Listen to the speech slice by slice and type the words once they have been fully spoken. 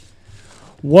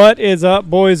What is up,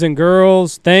 boys and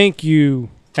girls? Thank you,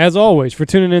 as always, for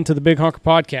tuning into the Big Honker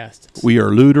Podcast. We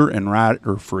are looter and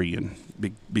rider free in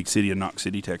big city of Knox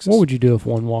City, Texas. What would you do if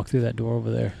one walked through that door over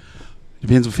there?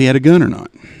 Depends if he had a gun or not.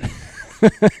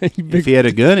 If he had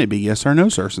a gun, it'd be yes or no,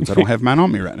 sir, since I don't have mine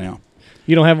on me right now.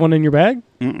 You don't have one in your bag?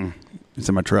 Mm-mm. It's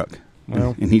in my truck.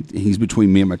 Well, and he's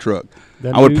between me and my truck.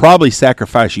 I would probably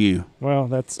sacrifice you.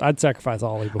 Well, I'd sacrifice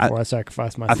Ollie before I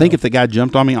sacrifice myself. I think if the guy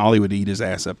jumped on me, Ollie would eat his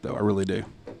ass up, though. I really do.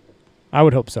 I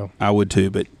would hope so. I would, too,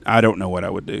 but I don't know what I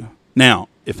would do. Now,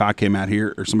 if I came out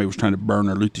here or somebody was trying to burn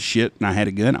or loot the shit and I had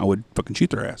a gun, I would fucking shoot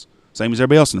their ass. Same as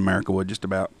everybody else in America would, just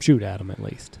about. Shoot at them, at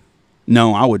least.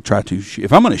 No, I would try to shoot.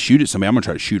 If I'm going to shoot at somebody, I'm going to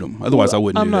try to shoot them. Otherwise, I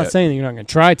wouldn't do that. I'm not saying that you're not going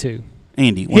to try to.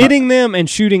 Andy. Hitting them and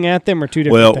shooting at them are two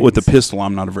different things. Well, with the pistol,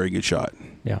 I'm not a very good shot.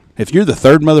 Yeah. If you're the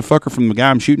third motherfucker from the guy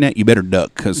I'm shooting at, you better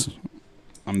duck because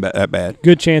I'm that bad.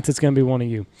 Good chance it's going to be one of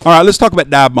you. All right, let's talk about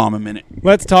dive bomb a minute.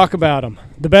 Let's talk about them.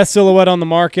 The best silhouette on the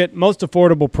market, most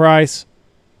affordable price.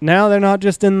 Now they're not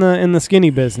just in the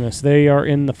skinny business. They are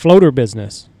in the floater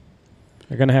business.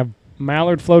 They're going to have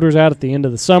mallard floaters out at the end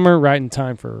of the summer, right in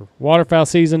time for waterfowl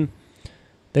season.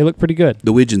 They look pretty good.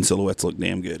 The widgeon silhouettes look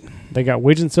damn good. They got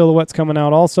widgeon silhouettes coming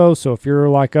out also, so if you're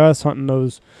like us hunting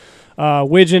those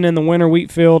widgeon in the winter wheat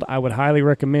field, I would highly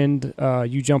recommend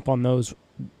you jump on those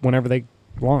whenever they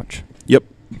launch. Yep.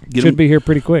 Should be here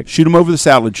pretty quick. Shoot them over the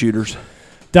salad shooters.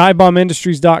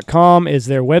 DiveBombIndustries.com is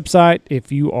their website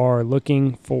if you are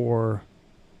looking for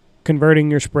converting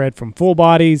your spread from full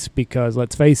bodies, because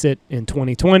let's face it, in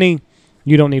 2020,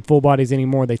 you don't need full bodies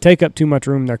anymore. They take up too much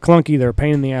room. They're clunky. They're a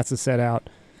pain in the ass to set out.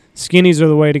 Skinnies are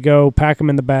the way to go. Pack them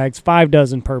in the bags, 5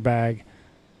 dozen per bag.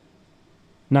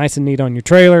 Nice and neat on your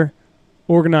trailer.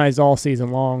 Organized all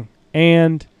season long.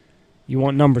 And you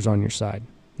want numbers on your side.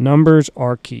 Numbers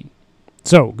are key.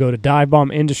 So go to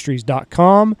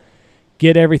DiveBombIndustries.com.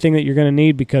 Get everything that you're going to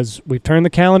need, because we've turned the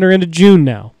calendar into June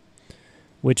now,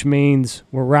 which means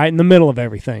we're right in the middle of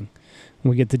everything.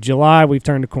 When we get to July, we've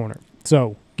turned a corner.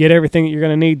 So get everything that you're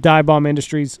going to need,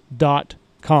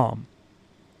 DiveBombIndustries.com.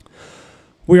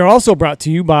 We are also brought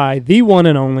to you by the one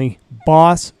and only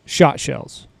Boss Shot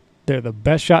Shells. They're the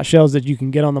best shot shells that you can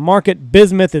get on the market.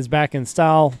 Bismuth is back in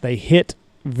style. They hit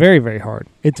very, very hard.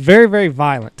 It's very, very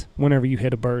violent whenever you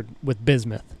hit a bird with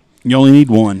bismuth. You only need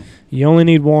one. You only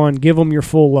need one. Give them your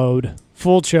full load,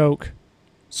 full choke,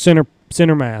 center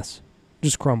mass.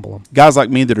 Just crumble them. Guys like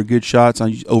me that are good shots, I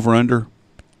use over-under,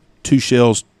 2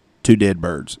 shells, 2 dead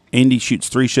birds. Andy shoots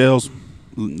 3 shells,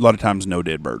 a lot of times no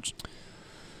dead birds.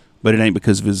 But it ain't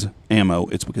because of his ammo.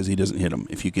 It's because he doesn't hit them.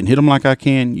 If you can hit them like I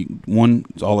can, one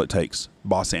is all it takes.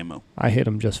 Boss ammo. I hit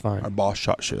them just fine. Our Boss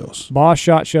Shot Shells.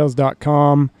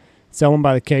 BossShotShells.com. Sell them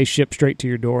by the case, shipped straight to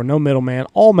your door. No middleman.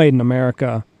 All made in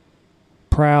America.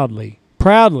 Proudly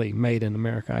made in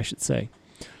America, I should say.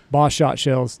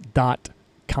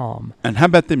 BossShotShells.com. And how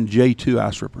about them J2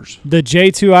 ice rippers? The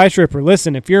J2 ice ripper.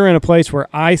 Listen, if you're in a place where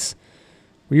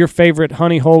your favorite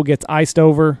honey hole gets iced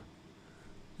over,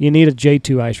 you need a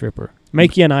J2 ice ripper.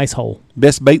 Make you an ice hole.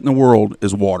 Best bait in the world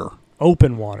is water.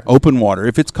 Open water. Open water.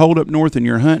 If it's cold up north and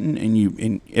you're hunting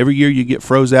and every year you get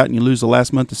froze out and you lose the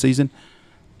last month of season,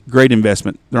 great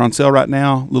investment. They're on sale right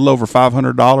now, a little over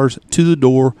 $500 to the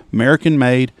door,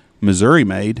 American-made,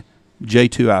 Missouri-made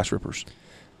J2 ice rippers.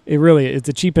 It's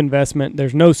a cheap investment.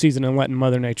 There's no season in letting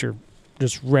Mother Nature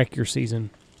just wreck your season.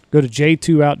 Go to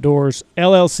J2 Outdoors,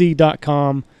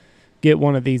 LLC.com. Get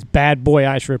one of these bad boy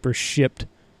ice rippers shipped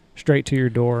straight to your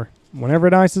door. Whenever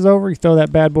it ices over, you throw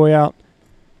that bad boy out.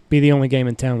 Be the only game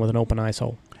in town with an open ice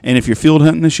hole. And if you're field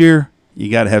hunting this year,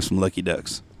 you got to have some lucky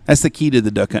ducks. That's the key to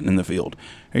the duck hunting in the field.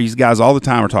 These guys all the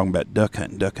time are talking about duck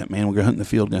hunting. Man, we're going to hunt in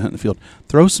the field,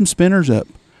 Throw some spinners up.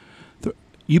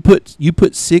 You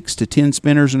put 6 to 10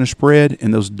 spinners in a spread,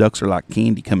 and those ducks are like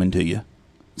candy coming to you.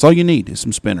 That's all you need is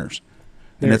some spinners.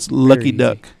 And that's Lucky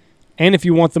Duck. And if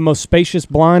you want the most spacious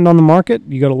blind on the market,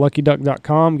 you go to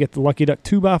LuckyDuck.com, get the Lucky Duck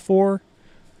 2x4.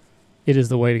 It is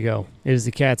the way to go. It is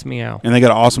the cat's meow. And they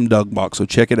got an awesome dog box, so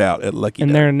check it out at Lucky Duck.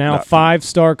 And they're now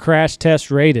 5-star crash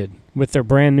test rated with their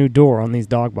brand new door on these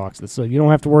dog boxes. So you don't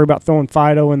have to worry about throwing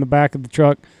Fido in the back of the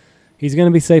truck. He's going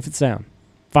to be safe and sound.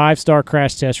 5-star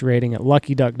crash test rating at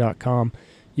LuckyDuck.com.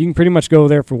 You can pretty much go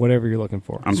there for whatever you're looking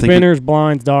for. Spinners,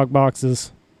 blinds, dog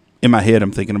boxes. In my head,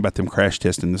 I'm thinking about them crash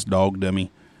testing this dog dummy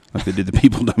like they did the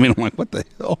people dummy. I'm like, what the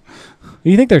hell? Do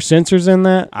you think there's sensors in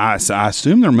that? I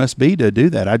assume there must be to do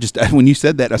that. When you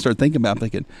said that, I started thinking about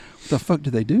what the fuck do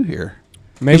they do here?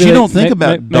 Maybe you don't think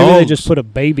about dogs. Maybe they just put a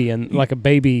baby in, like a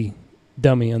baby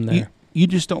dummy in there. You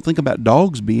just don't think about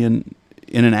dogs being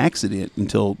in an accident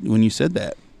until when you said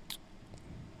that.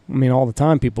 I mean, all the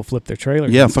time people flip their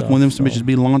trailers. Yeah, fucking with them some bitches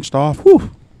be launched off.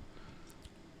 Whew.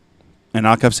 And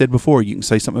like I've said before, you can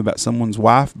say something about someone's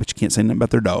wife, but you can't say nothing about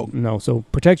their dog. No, so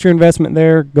protect your investment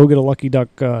there. Go get a Lucky Duck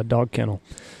dog kennel.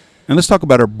 And let's talk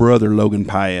about our brother, Logan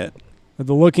Pyatt.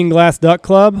 The Looking Glass Duck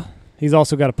Club. He's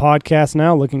also got a podcast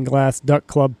now, Looking Glass Duck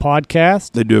Club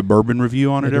Podcast. They do a bourbon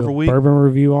review on it every week. Bourbon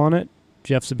review on it.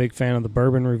 Jeff's a big fan of the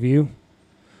bourbon review.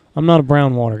 I'm not a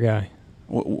brown water guy.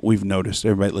 We've noticed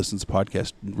everybody that listens to the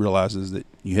podcast realizes that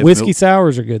you have whiskey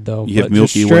sours are good though. You have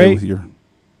Milky Way with your.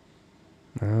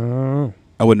 Oh.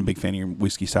 I wasn't a big fan of your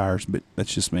whiskey sours, but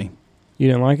that's just me. You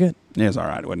didn't like it? Yeah, it's all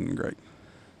right. It wasn't great.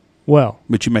 Well,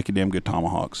 but you make a damn good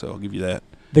tomahawk, so I'll give you that.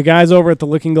 The guys over at the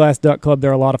Looking Glass Duck Club,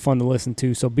 they're a lot of fun to listen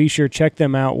to, so be sure to check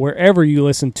them out. Wherever you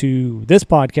listen to this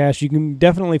podcast, you can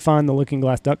definitely find the Looking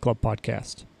Glass Duck Club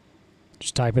podcast.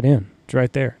 Just type it in. It's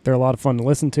right there. They're a lot of fun to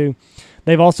listen to.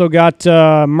 They've also got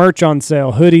merch on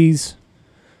sale, hoodies,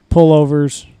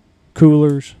 pullovers,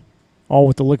 coolers, all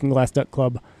with the Looking Glass Duck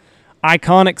Club.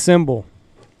 Iconic symbol.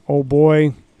 Old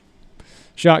boy,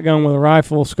 shotgun with a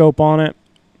rifle, scope on it,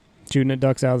 shooting at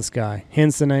ducks out of the sky.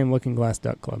 Hence the name Looking Glass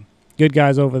Duck Club. Good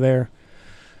guys over there.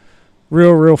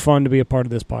 Real fun to be a part of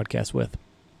this podcast with.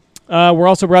 We're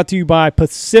also brought to you by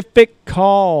Pacific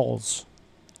Calls.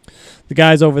 The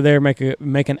guys over there make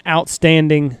an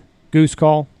outstanding goose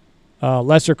call,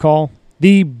 lesser call,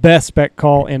 the best spec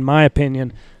call, in my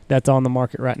opinion, that's on the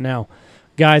market right now.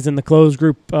 Guys in the closed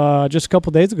group just a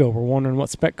couple days ago were wondering what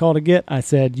spec call to get. I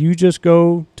said, you just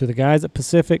go to the guys at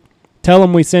Pacific, tell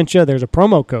them we sent you. There's a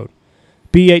promo code,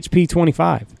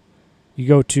 BHP25. You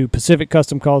go to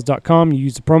pacificcustomcalls.com, you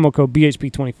use the promo code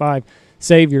BHP25,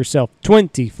 save yourself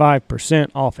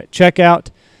 25% off at checkout.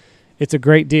 It's a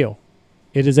great deal.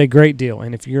 It is a great deal.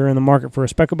 And if you're in the market for a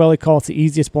speckle belly call, it's the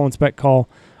easiest blowing spec call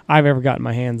I've ever gotten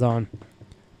my hands on.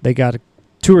 They got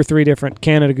 2 or 3 different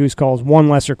Canada goose calls, 1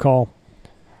 lesser call.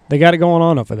 They got it going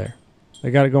on over there.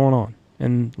 They got it going on.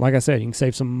 And like I said, you can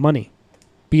save some money.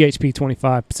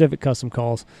 BHP25,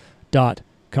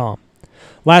 pacificcustomcalls.com.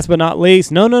 Last but not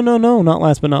least, not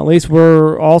last but not least,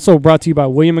 we're also brought to you by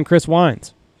William and Chris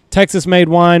Wines. Texas-made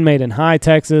wine, made in High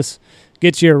Texas.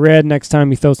 Get you a red next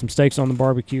time you throw some steaks on the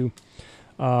barbecue.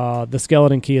 The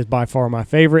Skeleton Key is by far my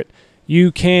favorite. You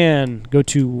can go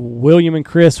to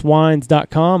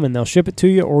williamandchriswines.com and they'll ship it to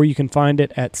you, or you can find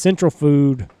it at Central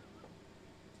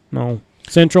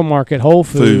Market, Whole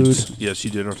Foods. Yes, you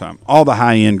did all the time. All the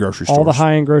high-end grocery stores. All the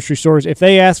high-end grocery stores. If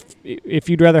they ask if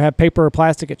you'd rather have paper or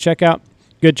plastic at checkout,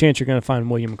 good chance you're going to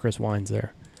find William and Chris Wines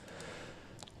there.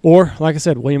 Or, like I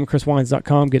said,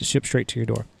 williamandchriswines.com, get it shipped straight to your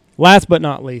door. Last but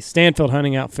not least, Stanfield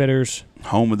Hunting Outfitters.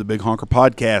 Home of the Big Honker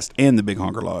Podcast and the Big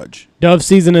Honker Lodge. Dove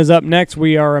season is up next.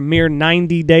 We are a mere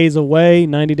 90 days away,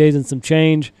 90 days and some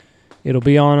change. It'll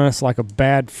be on us like a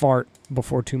bad fart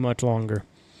before too much longer.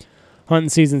 Hunting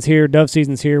season's here. Dove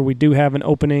season's here. We do have an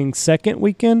opening second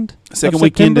weekend. Second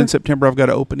weekend in September, I've got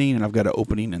an opening, and I've got an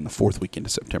opening in the 4th weekend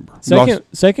of September.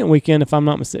 Second weekend, if I'm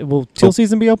not mistaken. Will teal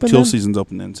season be open Teal season's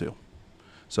open then, too.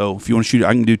 So if you want to shoot,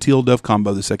 I can do teal dove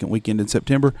combo the second weekend in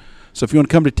September. So if you want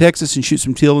to come to Texas and shoot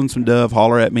some teal and some dove,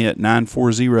 holler at me at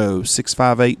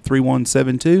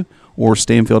 940-658-3172 or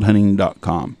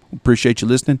stanfieldhunting.com. Appreciate you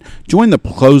listening. Join the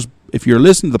close. If you're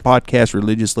listening to the podcast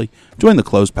religiously, join the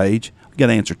close page. You got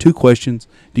to answer 2 questions.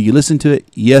 Do you listen to it?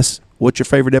 Yes. What's your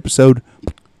favorite episode?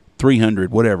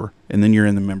 300, whatever. And then you're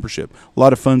in the membership. A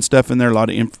lot of fun stuff in there. A lot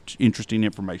of interesting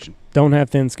information. Don't have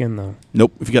thin skin, though.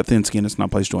 Nope. If you got thin skin, it's not a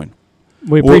place to join.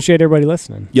 We appreciate everybody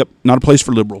listening. Yep. Not a place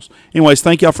for liberals. Anyways,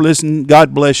 thank y'all for listening.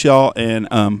 God bless y'all, and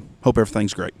hope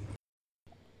everything's great.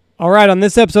 All right. On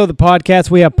this episode of the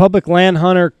podcast, we have public land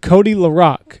hunter Cody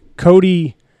LaRocque.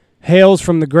 Cody hails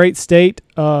from the great state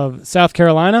of South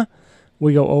Carolina.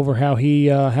 We go over how he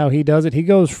does it. He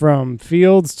goes from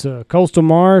fields to coastal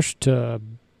marsh to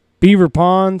beaver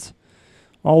ponds,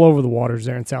 all over the waters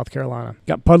there in South Carolina.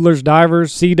 Got puddlers,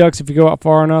 divers, sea ducks if you go out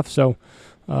far enough. So,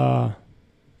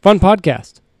 fun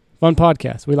podcast.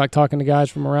 We like talking to guys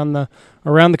from around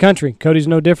the country. Cody's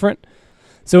no different.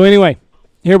 So anyway,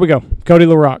 here we go. Cody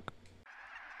LaRocque.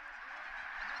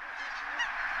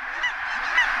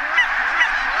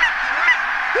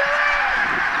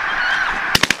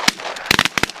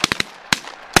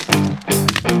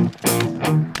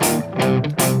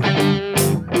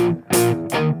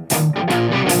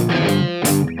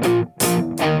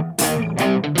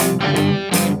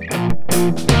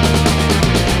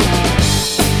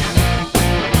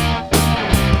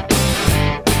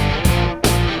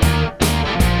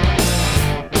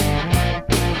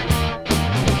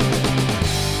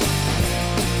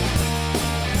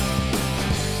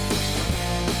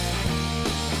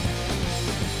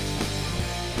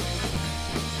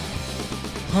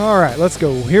 All right, let's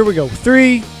go. Here we go.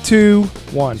 3, 2,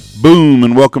 1. Boom,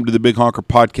 and welcome to the Big Honker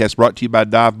Podcast, brought to you by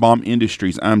Dive Bomb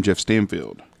Industries. I'm Jeff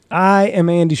Stanfield. I am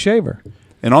Andy Shaver.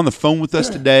 And on the phone with us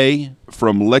today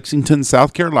from Lexington,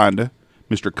 South Carolina,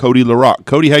 Mr. Cody LaRocque.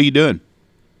 Cody, how you doing?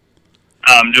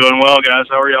 I'm doing well, guys.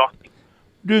 How are y'all?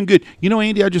 Doing good. You know,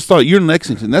 Andy, I just thought you're in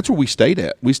Lexington. That's where we stayed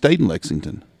at. We stayed in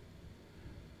Lexington.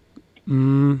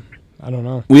 I don't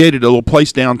know. We ate at a little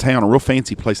place downtown, a real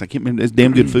fancy place. I can't remember. There's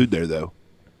damn good food there, though.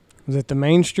 Was it the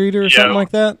Main Streeter or something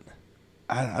like that?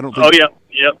 I don't think. Oh,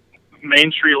 yep.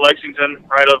 Main Street, Lexington,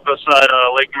 right up beside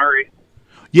Lake Murray.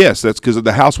 Yes, that's because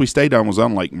the house we stayed on was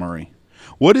on Lake Murray.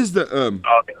 What is the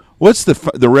Okay. what's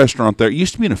the restaurant there? It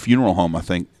used to be in a funeral home, I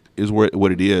think, is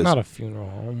what it is. Not a funeral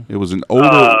home. It was an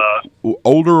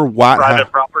older white Private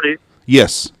house. property.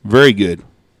 Yes, very good.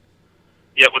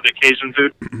 Yep, with the Cajun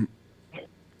food.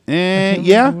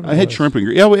 Yeah, I had shrimp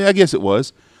and yeah, well, I guess it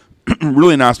was.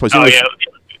 Really nice place. Oh, yeah.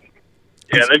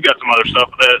 Yeah, they've got some other stuff.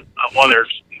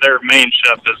 Their main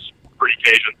chef is pretty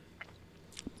Cajun.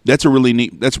 That's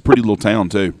a pretty little town,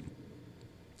 too.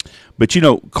 But, you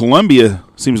know, Columbia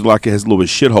seems like it has a little bit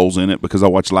of shitholes in it because I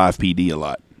watch Live PD a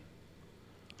lot.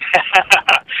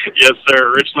 Yes,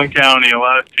 sir. Richland County,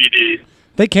 Live PD.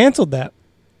 They canceled that.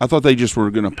 I thought they just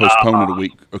were going to postpone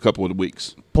it a couple of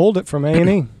weeks. Pulled it from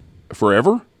A&E.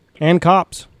 Forever? And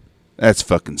cops. That's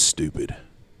fucking stupid.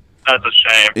 That's a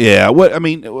shame. Yeah, why?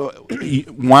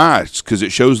 Because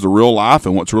it shows the real life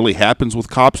and what's really happens with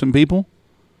cops and people?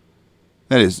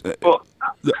 That is... Well,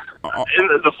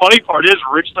 the funny part is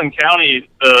Richland County,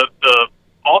 the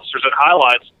officers it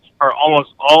highlights are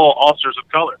almost all officers of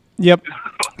color. Yep.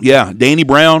 Yeah, Danny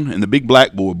Brown and the big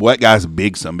black boy. Boy, that guy's a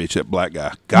big sumbitch, that black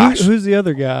guy. Gosh. Who's the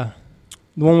other guy?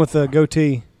 The one with the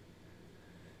goatee.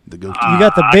 The goatee. You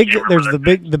got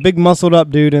the big muscled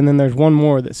up dude, and then there's one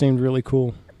more that seemed really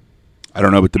cool. I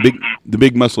don't know, but the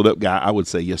big muscled up guy, I would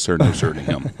say yes sir, no sir to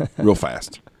him real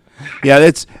fast.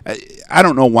 Yeah, I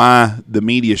don't know why the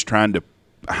media is trying to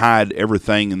hide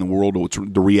everything in the world. It's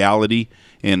the reality,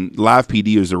 and Live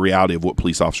PD is the reality of what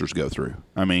police officers go through.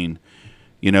 I mean,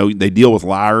 you know, they deal with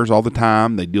liars all the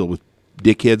time. They deal with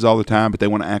dickheads all the time, but they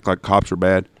want to act like cops are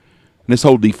bad. And this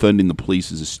whole defunding the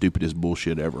police is the stupidest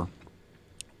bullshit ever.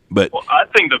 But well, I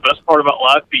think the best part about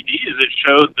Live PD is it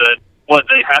shows that what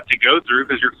they have to go through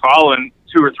because you're following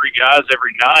 2 or 3 guys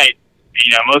every night.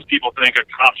 You know, most people think a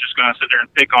cop's just going to sit there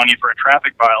and pick on you for a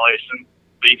traffic violation,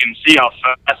 but you can see how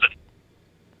fast it,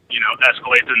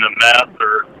 escalates into meth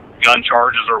or gun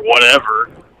charges or whatever.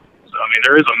 So, I mean,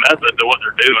 there is a method to what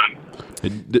they're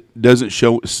doing. It doesn't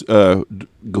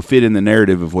go fit in the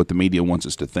narrative of what the media wants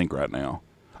us to think right now.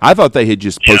 I thought they had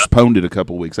just postponed it a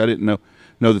couple of weeks. I didn't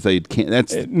know that they had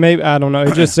that's maybe I don't know.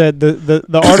 It just said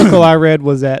the article I read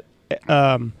was that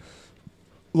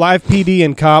Live PD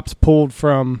and cops pulled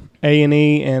from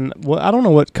A&E, and I don't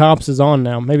know what cops is on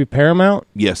now. Maybe Paramount?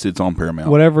 Yes, it's on Paramount.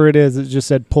 Whatever it is, it just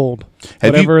said pulled.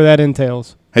 Whatever that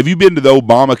entails. Have you been to the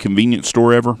Obama convenience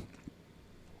store ever?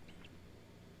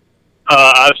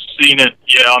 I've seen it,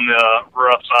 on the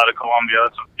rough side of Columbia.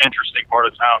 It's an interesting part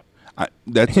of town.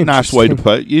 That's a nice way to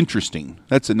put it. Interesting.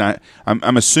 That's a nice.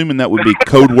 I'm assuming that would be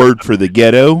code word for the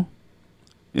ghetto,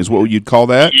 is what you'd call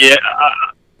that? Yeah,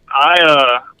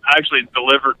 I actually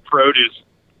delivered produce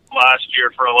last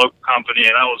year for a local company,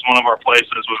 and that was one of our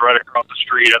places. Was right across the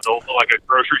street at a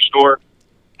grocery store,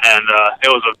 and it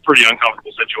was a pretty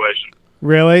uncomfortable situation.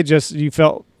 Really? Just you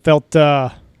felt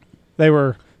they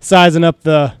were sizing up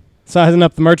the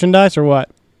merchandise, or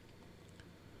what?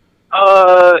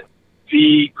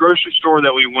 The grocery store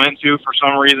that we went to, for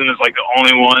some reason, is like the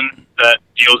only one that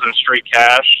deals in straight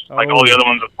cash. Like all the other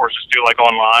ones, of course, just do like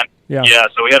online. Yeah.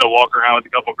 So we had to walk around with a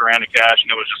couple grand of cash, and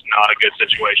it was just not a good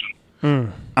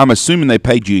situation. I'm assuming they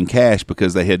paid you in cash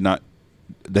because they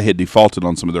had defaulted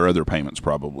on some of their other payments,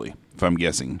 probably, if I'm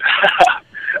guessing.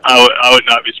 I would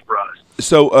not be surprised.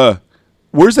 So,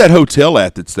 where's that hotel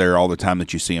at that's there all the time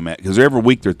that you see them at? Because every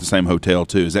week they're at the same hotel,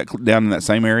 too. Is that down in that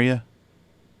same area?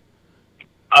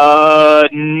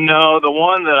 No, the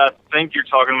one that I think you're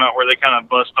talking about where they kind of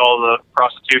bust all the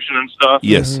prostitution and stuff.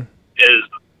 Yes.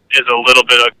 Is a little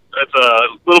bit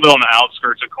on the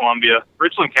outskirts of Columbia.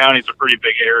 Richland County is a pretty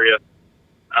big area.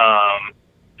 And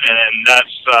that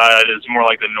side is more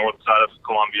like the north side of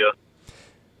Columbia.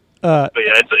 But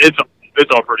yeah,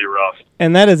 it's all pretty rough.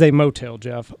 And that is a motel,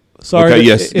 Jeff. Sorry. Okay,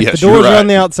 yes, if the doors are on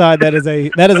the outside, that is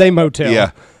a motel.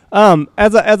 Yeah.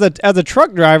 As a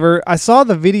truck driver, I saw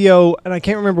the video, and I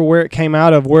can't remember where it came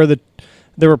out of, where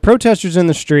there were protesters in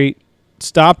the street,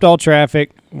 stopped all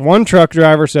traffic. One truck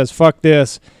driver says, "Fuck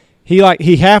this." He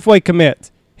halfway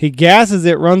commits. He gasses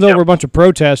it, runs over a bunch of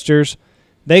protesters,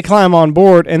 They climb on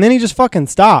board, and then he just fucking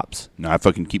stops. No, I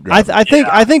fucking keep driving. I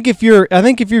think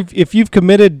if you've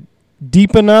committed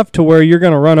deep enough to where you're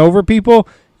gonna run over people,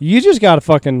 you just gotta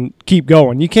fucking keep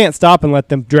going. You can't stop and let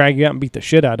them drag you out and beat the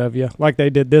shit out of you like they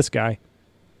did this guy.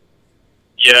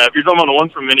 Yeah, if you're talking about the one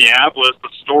from Minneapolis, the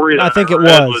story that I think I it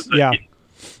read was that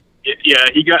yeah.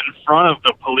 He got in front of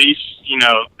the police. You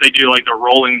know, they do like the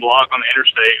rolling block on the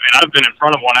interstate. And I've been in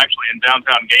front of one actually in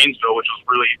downtown Gainesville, which was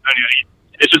really,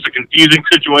 it's just a confusing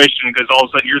situation because all of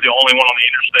a sudden you're the only one on the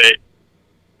interstate.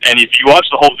 And if you watch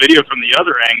the whole video from the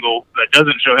other angle that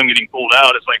doesn't show him getting pulled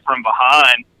out, it's like from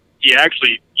behind, he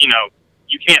actually, you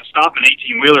can't stop an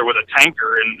 18-wheeler with a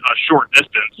tanker in a short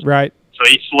distance. Right. So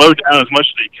he slowed down as much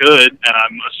as he could, and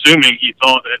I'm assuming he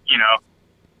thought that,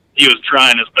 he was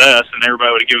trying his best, and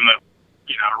everybody would have given him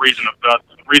reason of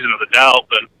the doubt.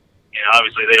 But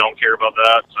obviously they don't care about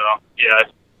that. So yeah,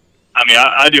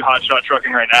 I do hot shot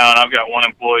trucking right now, and I've got one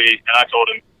employee, and I told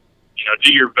him,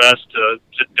 do your best to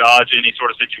dodge any sort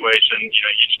of situation. You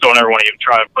just don't ever want to even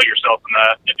try and put yourself in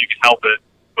that if you can help it.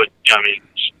 But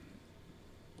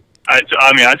I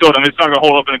told him it's not going to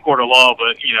hold up in the court of law.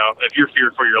 But if you're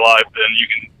feared for your life, then you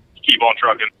can keep on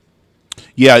trucking.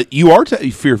 Yeah, you are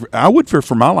fear. I would fear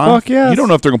for my life. Fuck yes. You don't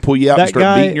know if they're going to pull you out and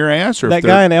start beating your ass. Or that if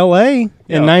guy in L.A.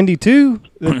 in '92,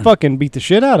 they fucking beat the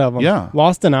shit out of him. Yeah.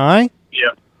 Lost an eye.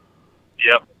 Yep.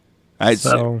 It's,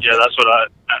 that's what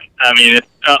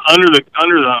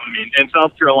in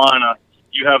South Carolina,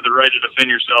 you have the right to defend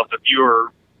yourself if you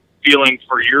are feeling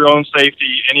for your own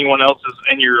safety, anyone else's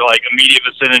in your immediate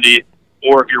vicinity,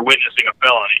 or if you're witnessing a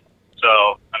felony.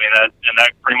 So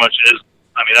that pretty much is.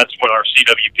 That's what our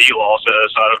CWP law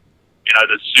says. I'd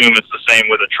assume it's the same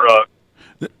with a truck.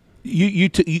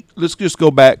 Let's just go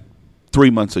back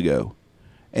 3 months ago,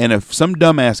 and if some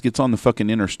dumbass gets on the fucking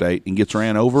interstate and gets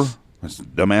ran over,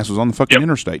 dumbass was on the fucking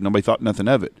interstate. Nobody thought nothing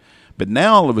of it. But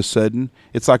now all of a sudden,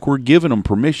 it's like we're giving them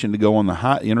permission to go on the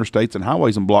interstates and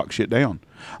highways and block shit down.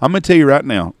 I'm going to tell you right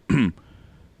now,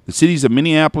 the cities of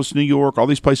Minneapolis, New York, all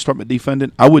these places talking about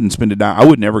defunding, I wouldn't spend a dime. I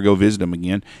would never go visit them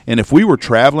again. And if we were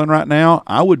traveling right now,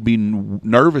 I would be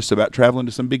nervous about traveling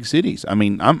to some big cities. I'm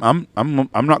not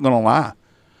going to lie.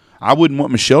 I wouldn't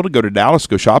want Michelle to go to Dallas,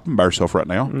 go shopping by herself right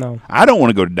now. No. I don't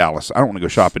want to go to Dallas. I don't want to go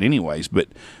shopping anyways, but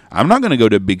I'm not going to go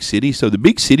to a big city. So the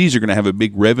big cities are going to have a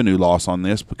big revenue loss on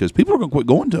this because people are going to quit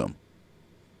going to them.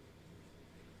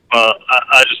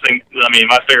 I just think,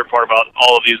 my favorite part about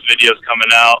all of these videos coming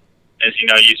out is, you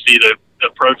see the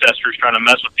protesters trying to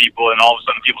mess with people, and all of a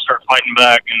sudden people start fighting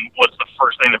back, and what's the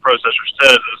first thing the protester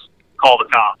says is, call the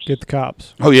cops. Get the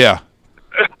cops. Oh, yeah.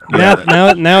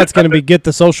 Now it's going to be get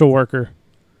the social worker.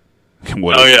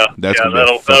 Well,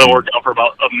 that'll work out for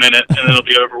about a minute, and then it'll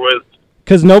be over with.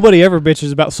 Because nobody ever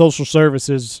bitches about social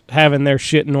services having their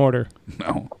shit in order.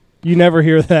 No. You never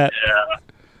hear that. Yeah.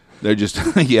 They're just,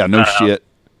 shit.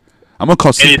 I'm going to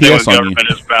call Anything CPS with on government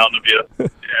you. is bound to be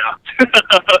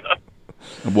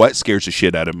What scares the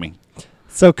shit out of me?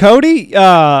 So, Cody,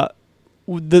 the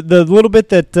little bit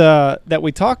that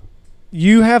we talked,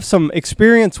 you have some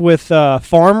experience with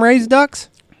farm-raised ducks?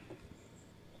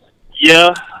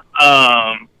 Yeah.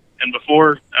 And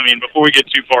before we get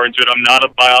too far into it, I'm not a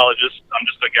biologist. I'm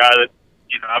just a guy that,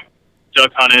 I've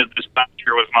duck hunted. This past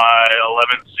year was my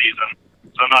 11th season.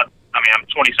 So I'm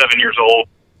 27 years old,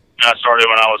 and I started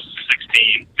when I was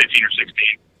 15 or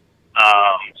 16.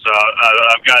 So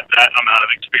I've got that amount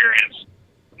of experience.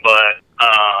 But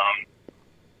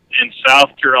in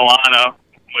South Carolina,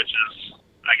 which is,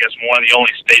 I guess, one of the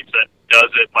only states that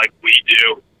does it like we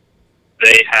do,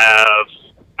 they have,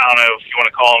 I don't know if you want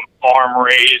to call them farm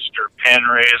raised or pen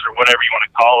raised or whatever you want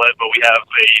to call it, but we have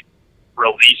a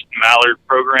released mallard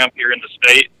program here in the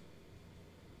state.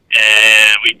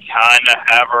 And we kind of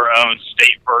have our own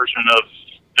state version of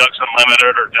Ducks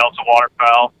Unlimited or Delta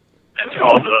Waterfowl. It's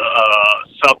called the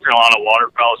South Carolina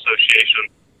Waterfowl Association,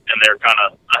 and they're kind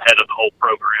of ahead of the whole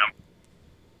program.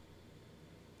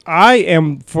 I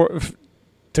am,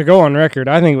 to go on record,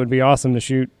 I think it would be awesome to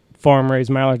shoot farm-raised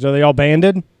mallards. Are they all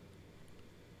banded?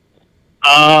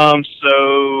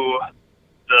 So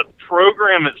the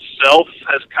program itself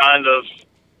has kind of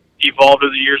evolved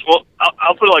over the years. Well,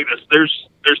 I'll put it like this. There's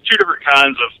two different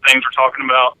kinds of things we're talking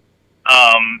about.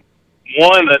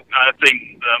 One that I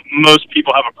think most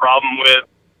people have a problem with,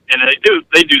 and they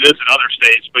do this in other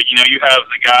states, but you have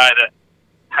the guy that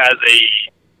has a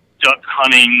duck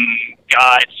hunting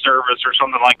guide service or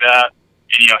something like that,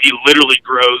 and he literally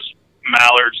grows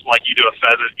mallards like you do a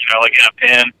pheasant, like in a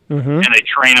pen, and they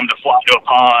train them to fly to a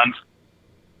pond,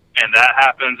 and that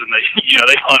happens, and they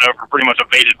they hunt over pretty much a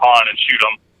baited pond and shoot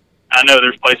them. I know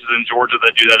there's places in Georgia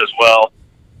that do that as well.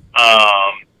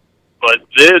 But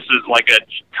this is like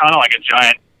kind of like a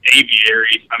giant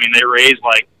aviary. I mean, they raise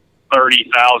like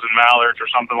 30,000 mallards or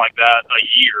something like that a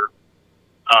year.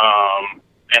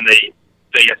 And I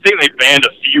think they banned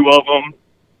a few of them.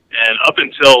 And up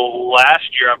until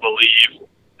last year, I believe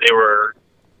they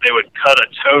would cut a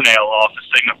toenail off to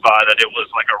signify that it was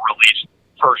like a released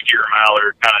first-year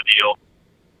mallard kind of deal.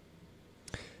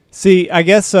 See, I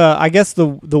guess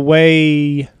the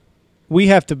way we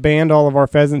have to ban all of our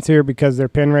pheasants here because they're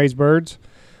pen-raised birds.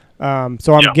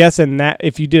 So I'm guessing that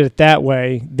if you did it that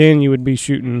way, then you would be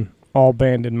shooting all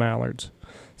banded mallards.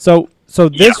 So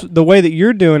the way that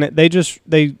you're doing it,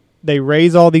 they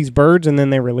raise all these birds and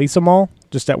then they release them all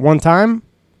just at one time?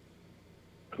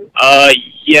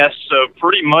 Yes. So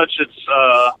pretty much it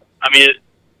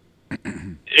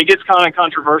gets kind of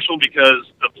controversial because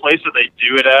the place that they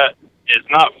do it at is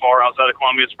not far outside of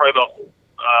Columbia. It's probably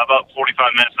about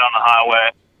 45 minutes down the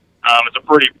highway. It's a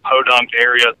pretty podunk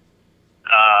area,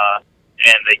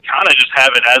 and they kind of just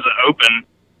have it as an open.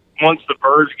 Once the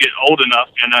birds get old enough,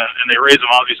 and they raise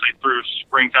them obviously through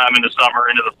springtime into summer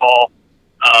into the fall,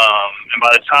 and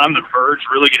by the time the birds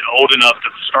really get old enough to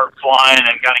start flying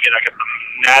and kind of get like a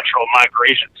natural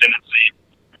migration tendency,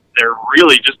 they're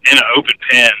really just in an open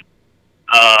pen.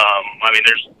 I mean,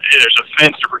 there's a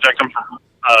fence to protect them from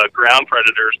ground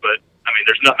predators, but I mean,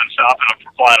 there's nothing stopping them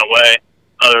from flying away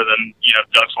other than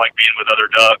ducks like being with other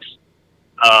ducks.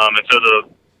 And so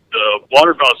the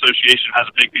Waterfowl Association has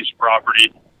a big piece of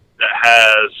property that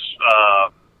has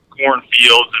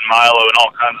cornfields and milo and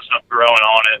all kinds of stuff growing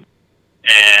on it.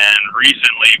 And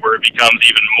recently, where it becomes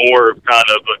even more kind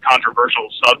of a controversial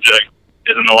subject,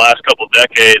 is in the last couple of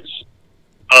decades,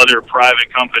 other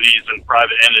private companies and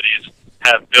private entities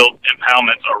have built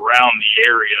impoundments around the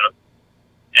area.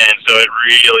 And so it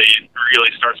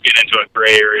really starts getting into a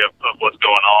gray area of what's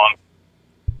going on.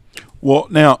 Well,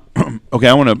 now, okay,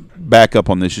 I want to back up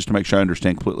on this just to make sure I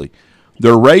understand completely.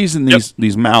 They're raising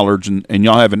these mallards, and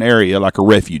y'all have an area like a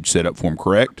refuge set up for them,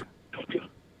 correct?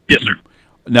 Yes, sir.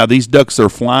 Now, these ducks are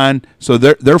flying, so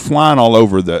they're flying all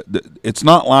over it's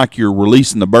not like you're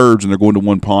releasing the birds and they're going to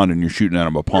one pond and you're shooting out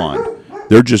of a pond.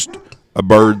 They're just a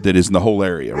bird that is in the whole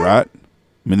area, right?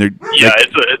 I mean,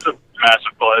 it's a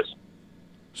massive place.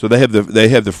 So they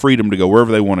have the freedom to go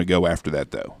wherever they want to go after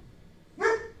that, though.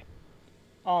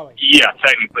 Yeah,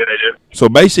 technically they do. So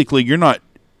basically, you're not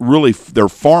really they're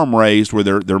farm raised where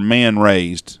they're man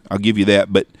raised. I'll give you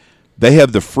that, but they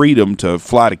have the freedom to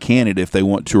fly to Canada if they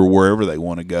want to or wherever they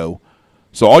want to go.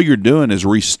 So all you're doing is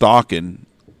restocking,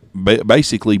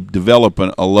 basically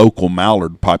developing a local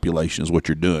mallard population is what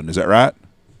you're doing. Is that right?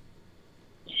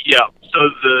 Yeah. So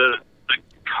the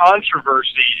controversy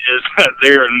is that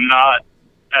they are not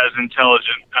as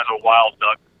intelligent as a wild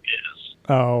duck is.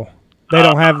 Oh, they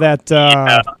don't have that.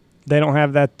 They don't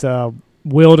have that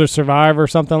will to survive or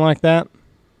something like that.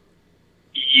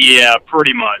 Yeah,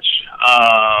 pretty much.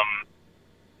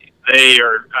 They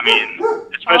are. I mean,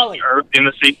 especially early in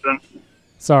the season.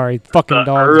 Sorry, fucking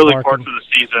dogs. Early barking. parts of the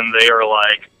season, they are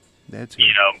like,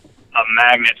 a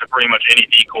magnet to pretty much any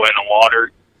decoy in the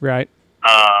water. Right.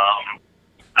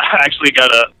 I actually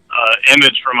got a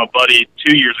image from a buddy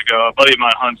 2 years ago. A buddy of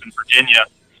mine hunts in Virginia,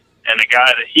 and the guy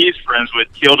that he's friends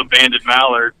with killed a banded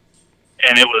mallard,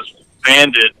 and it was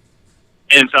banded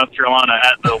in South Carolina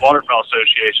at the Waterfowl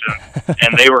Association,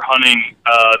 and they were hunting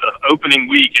the opening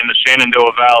week in the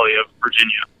Shenandoah Valley of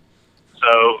Virginia.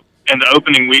 So in the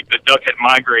opening week, the duck had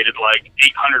migrated like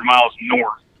 800 miles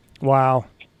north. Wow.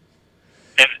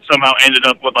 And somehow ended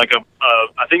up with like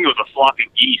I think it was a flock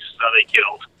of geese that they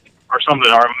killed, or something,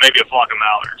 or maybe a flock of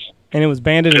mallards. And it was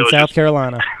banded in South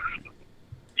Carolina.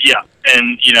 Yeah,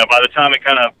 and by the time it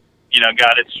kind of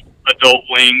got its adult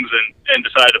wings and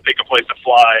decided to pick a place to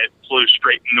fly, it flew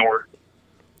straight north.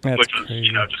 That's which was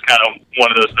crazy. just kind of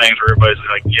one of those things where everybody's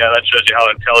like, yeah, that shows you how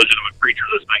intelligent of a creature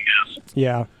this thing is.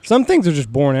 Yeah, some things are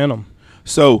just born in them.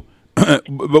 So,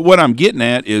 but what I'm getting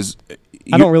at is,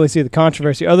 I don't really see the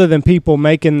controversy other than people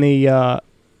making the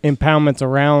impoundments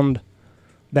around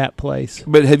that place.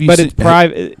 But have you? But it's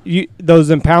private. Those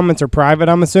impoundments are private,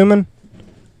 I'm assuming.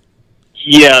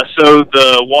 Yeah. So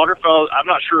the waterfowl, I'm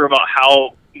not sure about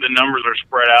how the numbers are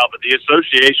spread out, but the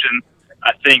association,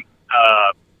 I think,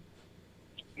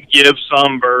 gives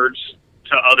some birds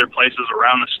to other places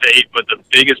around the state, but the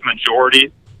biggest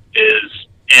majority is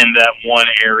in that one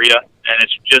area, and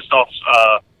it's just off.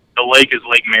 The lake is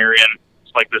Lake Marion.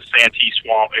 It's like the Santee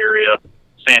Swamp area,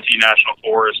 Santee National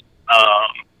Forest.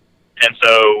 And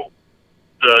so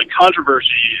the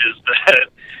controversy is that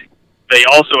they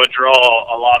also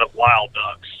draw a lot of wild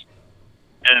ducks.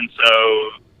 And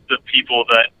so the people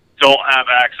that don't have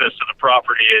access to the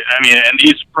property, I mean, and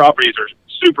these properties are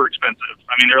super expensive.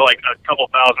 I mean, they're like a couple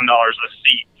 $1,000 a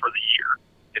seat for the year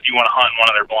if you want to hunt one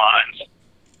of their blinds.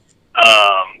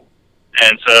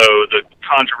 And so the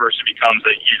controversy becomes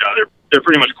that, you know, they're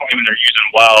pretty much claiming they're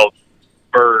using wild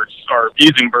birds or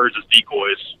using birds as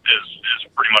decoys is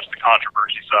pretty much the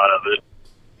controversy side of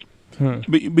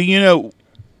it. But you know,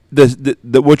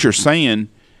 the what you're saying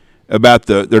about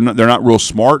they're not real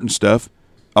smart and stuff.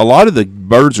 A lot of the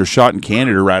birds are shot in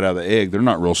Canada right out of the egg. They're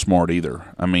not real smart either.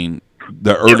 I mean,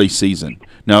 the early season.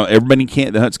 Now everybody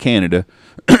that hunts Canada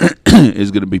is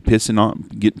going to be pissing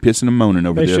and moaning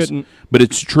over this. Shouldn't. But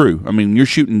it's true. I mean, you're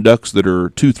shooting ducks that are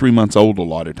 2-3 months old a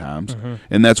lot of times,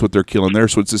 and that's what they're killing there.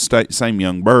 So it's the same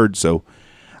young bird. So,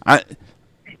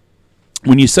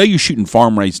 when you say you're shooting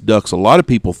farm-raised ducks, a lot of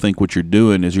people think what you're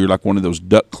doing is you're like one of those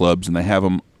duck clubs, and they have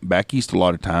them back east a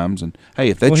lot of times. And hey,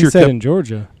 if that's your cup, in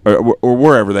Georgia or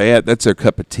wherever they at, that's their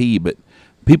cup of tea. But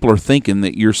people are thinking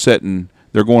that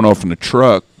they're going off in a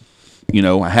truck, you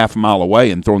know, a half a mile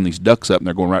away and throwing these ducks up, and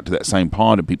they're going right to that same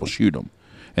pond, and people shoot them.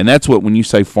 And that's what, when you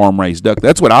say farm-raised duck,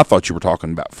 that's what I thought you were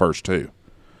talking about first, too.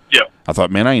 Yeah. I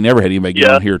thought, man, I ain't never had anybody get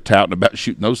on here touting about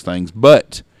shooting those things.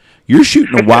 But you're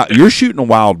shooting a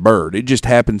wild bird. It just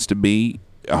happens to be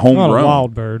a homegrown. not a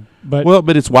wild bird,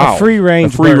 but it's wild. A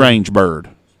free-range bird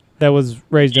that was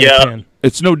raised in a pen.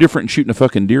 It's no different than shooting a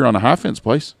fucking deer on a high fence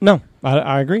place. No,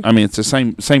 I agree. I mean, it's the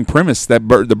same premise. That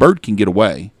the bird can get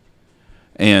away,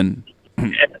 and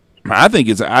I think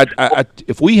it's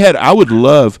if we had, I would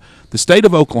love. The state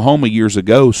of Oklahoma years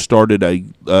ago started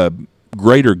a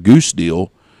greater goose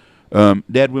deal.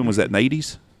 Dad, when was that, in the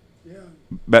 80s? Yeah.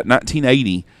 About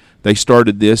 1980, they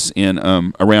started this in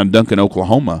around Duncan,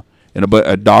 Oklahoma. And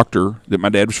a doctor that my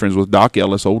dad was friends with, Doc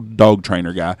Ellis, old dog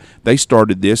trainer guy, they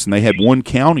started this, and they had one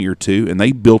county or two, and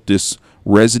they built this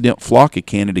resident flock of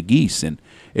Canada geese. And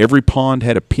every pond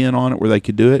had a pin on it where they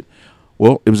could do it.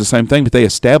 Well, it was the same thing, but they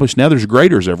established, now there's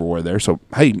graders everywhere there. So,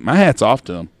 hey, my hat's off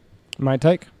to them. Might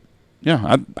take.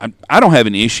 Yeah, I don't have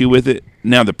an issue with it.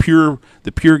 Now the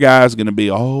pure guy is going to be,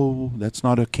 that's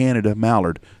not a Canada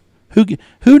mallard.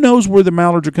 Who knows where the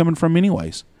mallards are coming from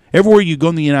anyways? Everywhere you go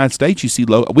in the United States, you see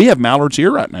we have mallards here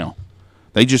right now.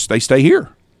 They stay here.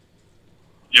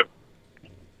 Yep.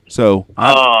 So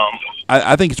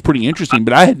I think it's pretty interesting,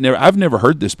 but I've never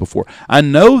heard this before. I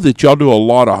know that y'all do a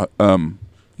lot of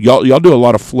y'all do a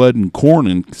lot of flood and corn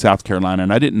in South Carolina,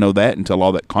 and I didn't know that until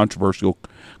all that controversy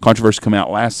come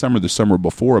out last summer, the summer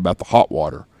before, about the hot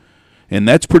water, and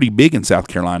that's pretty big in South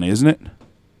Carolina, isn't it?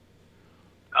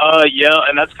 Yeah,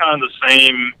 and that's kind of the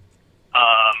same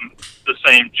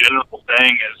general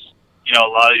thing as, you know,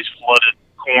 a lot of these flooded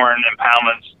corn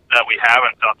impoundments that we have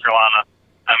in South Carolina.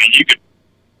 I mean, you could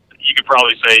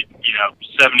probably say, you know,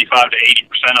 75 to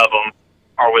 80% of them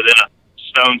are within a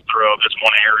stone's throw of this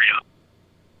one area.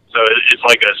 So it's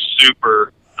like a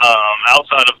super,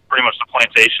 outside of pretty much the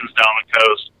plantations down the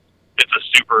coast, it's a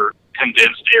super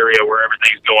condensed area where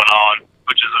everything's going on,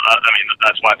 which is, I mean,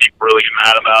 that's why people really get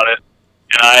mad about it.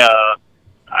 And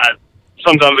I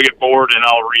sometimes I get bored and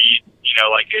I'll read, you know,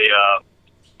 like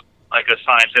a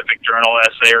scientific journal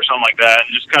essay or something like that, and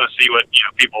just kind of see what, you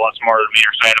know, people a lot smarter than me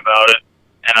are saying about it.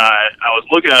 And I was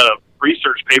looking at a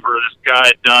research paper this guy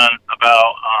had done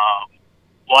about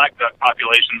black duck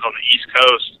populations on the East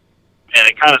Coast, and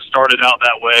it kind of started out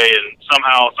that way, and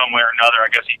somehow, somewhere or another, I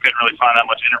guess he couldn't really find that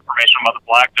much information about the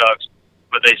black ducks,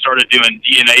 but they started doing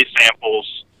DNA samples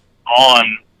on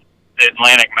the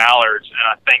Atlantic mallards, and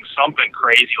I think something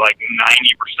crazy, like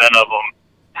 90% of them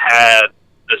had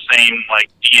the same,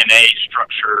 like, DNA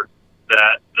structure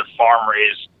that the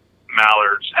farm-raised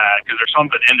mallards had, because there's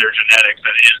something in their genetics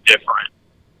that is different.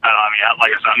 I mean,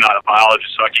 like I said, I'm not a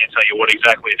biologist, so I can't tell you what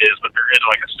exactly it is, but there is,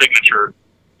 like, a signature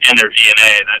in their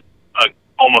DNA that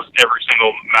almost every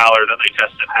single mallard that they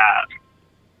tested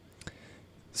had.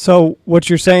 So what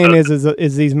you're saying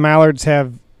is these mallards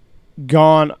have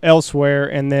gone elsewhere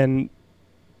and then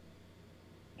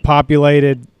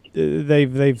populated.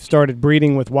 They've started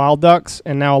breeding with wild ducks,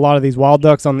 and now a lot of these wild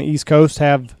ducks on the East Coast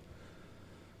have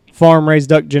farm-raised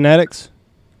duck genetics.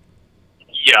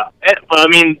 Yeah, but I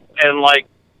mean, and like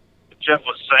Jeff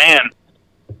was saying,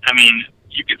 I mean,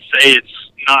 you could say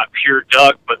it's not pure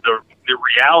duck, but the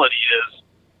reality is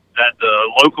that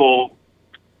the local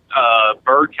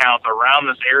bird counts around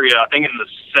this area, I think in the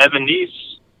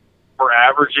 70s, were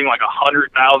averaging like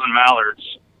 100,000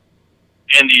 mallards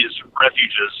in these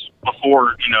refuges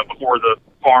before the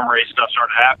farm raised stuff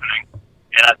started happening.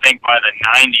 And I think by the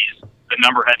 90s, the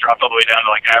number had dropped all the way down to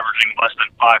like averaging less than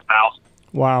 5,000.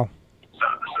 Wow.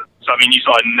 So I mean, you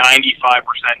saw a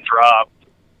 95% drop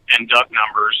in duck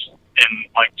numbers in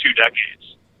like 2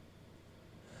 decades.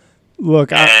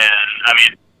 Look, I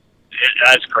mean,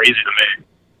 that's crazy to me.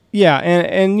 Yeah,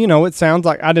 and it sounds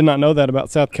like I did not know that about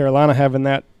South Carolina having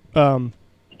that kind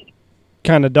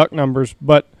of duck numbers,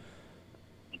 but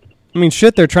I mean,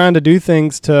 shit, they're trying to do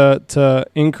things to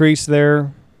increase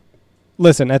their.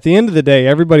 Listen, at the end of the day,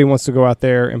 everybody wants to go out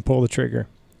there and pull the trigger,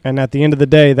 and at the end of the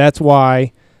day, that's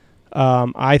why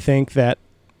I think that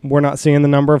we're not seeing the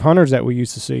number of hunters that we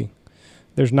used to see.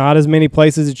 There's not as many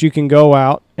places that you can go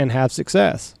out and have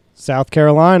success. South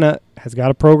Carolina has got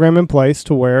a program in place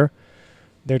to where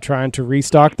they're trying to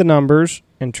restock the numbers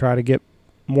and try to get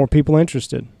more people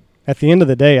interested. At the end of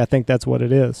the day, I think that's what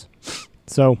it is.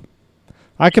 So,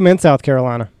 I commend South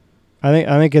Carolina. I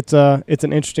think it's an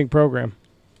interesting program.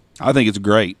 I think it's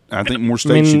great. I think more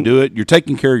states should do it. You're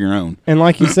taking care of your own. And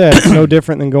like you said, it's no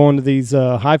different than going to these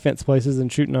high fence places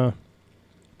and shooting a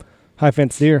high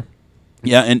fence deer.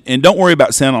 Yeah, and don't worry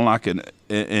about sounding like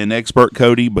an expert,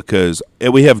 Cody, because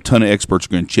we have a ton of experts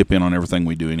going to chip in on everything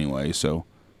we do anyway. So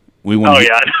we want. Oh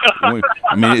yeah.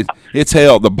 I mean, it's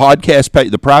hell. The podcast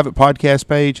page, the private podcast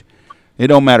page, it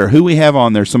don't matter who we have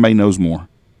on there. Somebody knows more.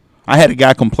 I had a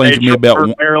guy complain to me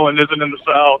about Maryland isn't in the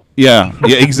South. Yeah,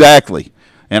 exactly.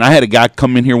 And I had a guy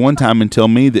come in here one time and tell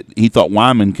me that he thought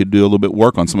Wyman could do a little bit of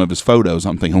work on some of his photos.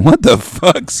 I'm thinking, what the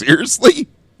fuck? Seriously?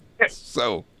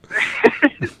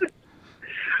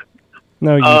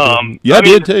 No, you didn't. Yeah, I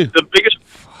did too. The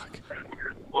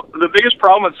biggest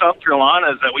problem in South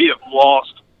Carolina is that we have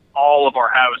lost all of our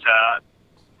habitat.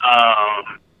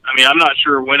 I mean, I'm not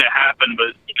sure when it happened,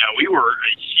 but we were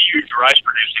a huge rice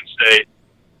producing state,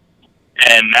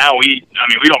 and now we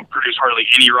don't produce hardly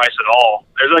any rice at all.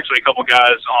 There's actually a couple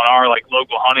guys on our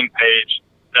local hunting page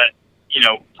that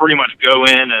pretty much go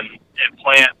in and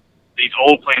plant these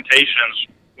old plantations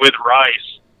with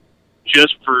rice.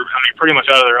 Just for, pretty much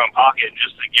out of their own pocket,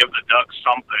 just to give the ducks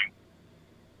something.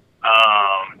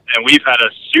 And we've had a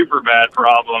super bad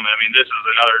problem. I mean, this is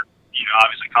another,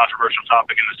 obviously controversial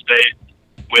topic in the state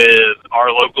with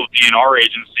our local DNR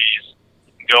agencies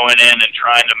going in and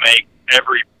trying to make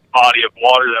every body of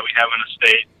water that we have in the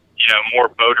state,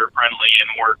 more boater friendly and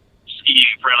more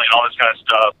skiing friendly and all this kind of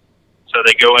stuff. So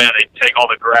they go in, they take all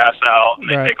the grass out and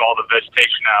they take all the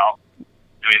vegetation out.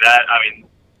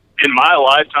 In my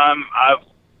lifetime,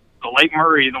 the Lake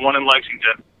Murray, the one in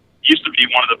Lexington, used to be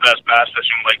one of the best bass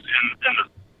fishing lakes in the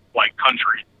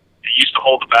country. It used to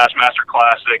hold the Bassmaster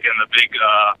Classic and the big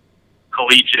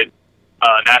collegiate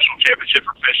national championship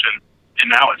for fishing, and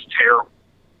now it's terrible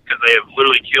because they have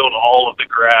literally killed all of the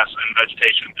grass and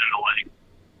vegetation in the lake.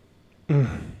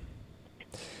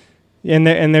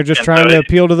 And they're just trying to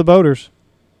appeal to the boaters.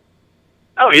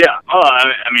 Oh yeah,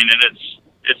 and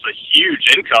it's a huge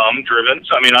income driven.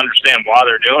 So I understand why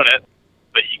they're doing it,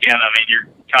 but you can't. You're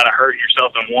kind of hurting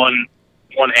yourself in one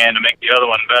hand to make the other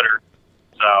one better.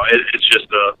 So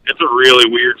it's a really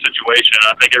weird situation.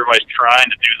 I think everybody's trying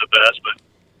to do the best, but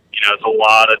it's a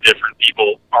lot of different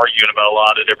people arguing about a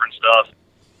lot of different stuff.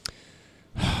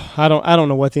 I don't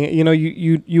know what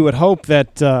you would hope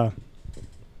that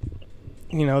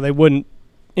they wouldn't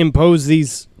impose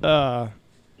these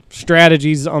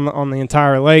strategies on the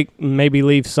entire lake and maybe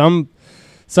leave something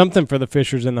for the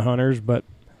fishers and the hunters, but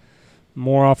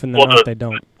more often than not they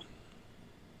don't.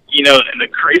 And the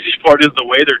craziest part is the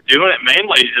way they're doing it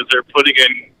mainly is they're putting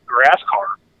in grass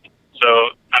carp.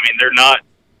 So they're not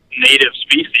native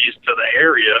species to the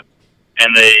area,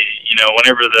 and they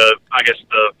whenever the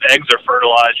eggs are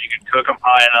fertilized, you can cook them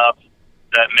high enough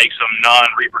that makes them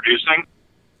non-reproducing.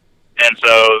 And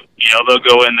so, they'll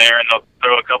go in there and they'll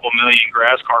throw a couple million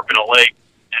grass carp in a lake,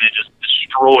 and it just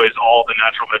destroys all the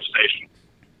natural vegetation.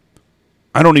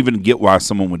 I don't even get why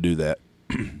someone would do that.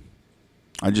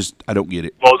 I don't get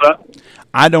it. What was that?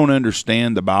 I don't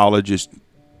understand the biologists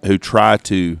who try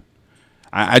to.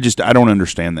 I don't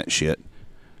understand that shit.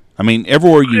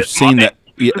 Everywhere you've seen that,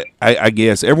 I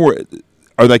guess everywhere.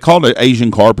 Are they called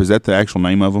Asian carp? Is that the actual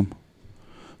name of them?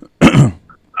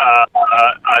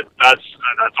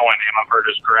 That's the only name I've heard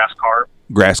is grass carp.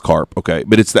 Grass carp, okay,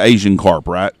 but it's the Asian carp,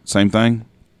 right? Same thing.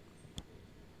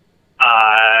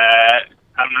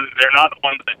 They're not the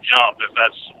ones that jump. If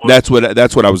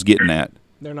that's what I was getting at.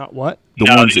 They're not what? The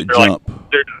ones that jump.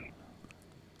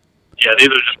 These are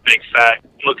just big, fat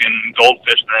looking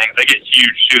goldfish things. They get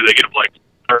huge too. They get up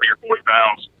 30 or 40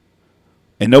 pounds.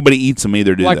 And nobody eats them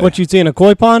either, do they? Like what you see in a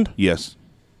koi pond? Yes.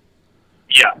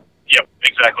 Yeah. Yep.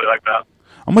 Exactly like that.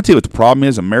 I'm going to tell you what the problem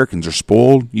is. Americans are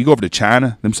spoiled. You go over to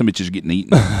China, them some bitches are getting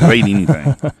eaten. They ain't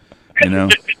anything.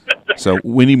 So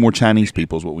we need more Chinese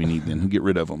people is what we need then. Who get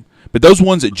rid of them. But those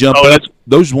ones that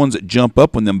jump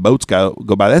up when them boats go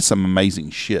by, that's some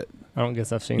amazing shit. don't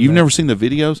guess I've seen You've that. never seen the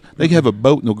videos? They have a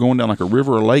boat and they're going down like a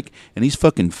river or lake, and these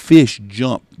fucking fish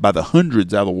jump by the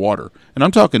hundreds out of the water. And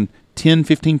I'm talking 10,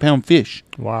 15-pound fish.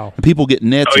 Wow. And people get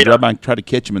nets Oh, and yeah. drive by and try to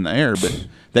catch them in the air, but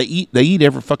they eat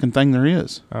every fucking thing there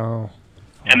is. Oh.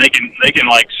 And they can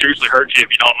like seriously hurt you if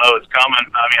you don't know it's coming. I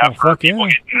mean, I've heard fuck people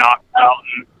yeah. get knocked out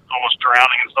and almost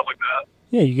drowning and stuff like that.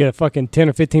 Yeah, you get a fucking 10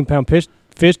 or 15-pound fish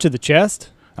to the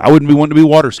chest? I wouldn't be wanting to be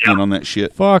water skiing on that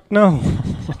shit. Fuck no.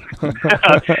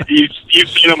 You've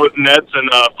seen them with nets and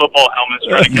football helmets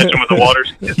trying to catch them with the water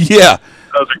skis. Yeah.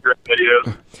 Those are great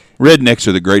videos. Rednecks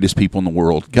are the greatest people in the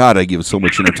world. God, they give us so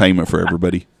much entertainment for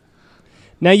everybody.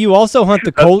 Now, you also hunt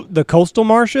the coastal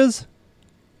marshes?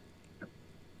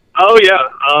 Oh yeah.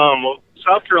 Well,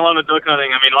 South Carolina duck hunting.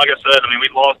 I mean, like I said, we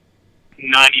lost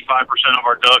 95% of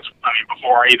our ducks.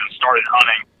 Before I even started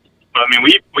hunting. But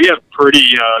we have pretty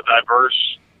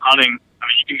diverse hunting.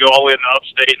 You can go all the way in the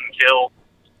upstate and kill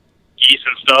geese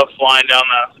and stuff flying down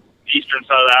the eastern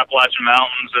side of the Appalachian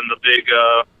Mountains and the big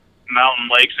mountain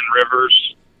lakes and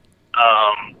rivers.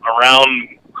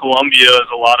 Around Columbia is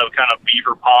a lot of kind of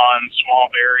beaver pond,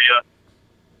 swamp area.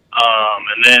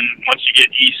 And then once you get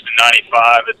east to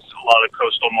 95, it's a lot of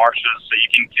coastal marshes, so you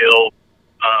can kill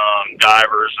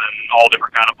divers and all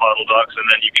different kind of puddle ducks, and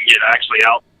then you can get actually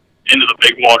out into the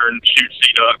big water and shoot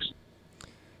sea ducks.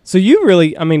 So you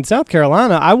really, South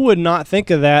Carolina, I would not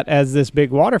think of that as this big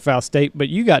waterfowl state, but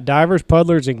you got divers,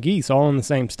 puddlers, and geese all in the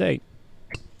same state.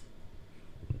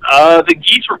 The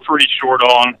geese were pretty short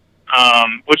on,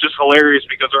 which is hilarious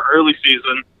because our early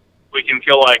season, we can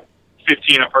kill like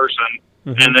 15 a person,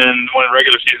 and then when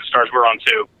regular season starts, we're on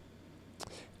 2.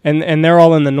 And they're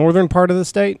all in the northern part of the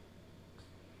state?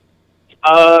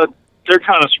 They're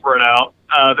kind of spread out.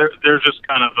 They're just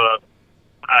kind of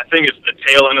I think it's the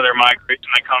tail end of their migration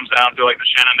that comes down through like the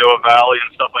Shenandoah Valley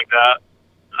and stuff like that,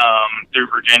 through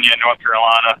Virginia and North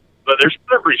Carolina. But they're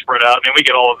pretty spread out. We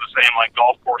get all of the same like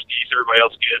golf course geese everybody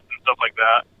else gets and stuff like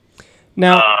that.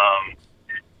 Now,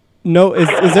 no,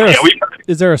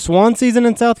 is there a swan season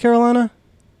in South Carolina?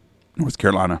 North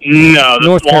Carolina. No, the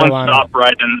North swans Carolina. stop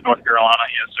right in North Carolina.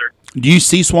 Yes, sir. Do you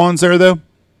see swans there, though?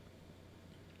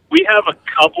 We have a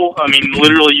couple.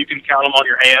 Literally, you can count them on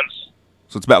your hands.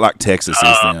 So it's about like Texas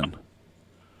is then.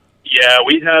 Yeah,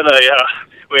 we had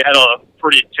a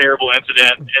pretty terrible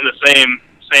incident in the same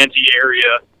Santee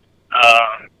area.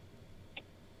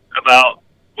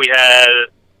 We had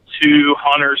 2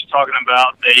 hunters talking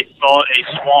about they thought a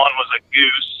swan was a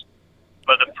goose,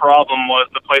 but the problem was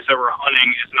the place that we're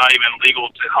hunting is not even legal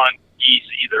to hunt geese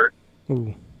either.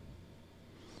 Ooh.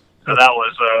 So that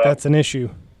was that's an issue.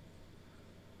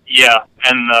 Yeah,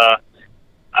 and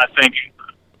I think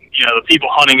the people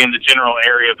hunting in the general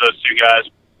area of those 2 guys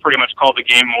pretty much called the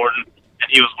game warden, and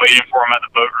he was waiting for them at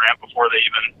the boat ramp before they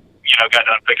even got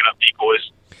done picking up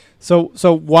decoys. So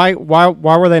why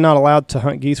were they not allowed to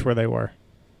hunt geese where they were?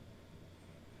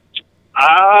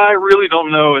 I really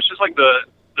don't know. It's just like the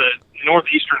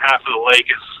northeastern half of the lake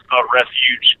is a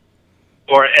refuge,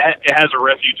 or it has a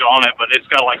refuge on it, but it's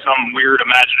got like some weird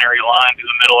imaginary line through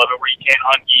the middle of it where you can't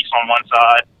hunt geese on one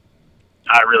side.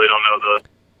 I really don't know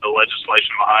the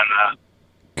legislation behind that.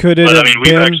 Could it have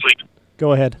we've been? actually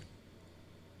Go ahead.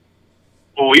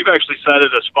 Well, we've actually set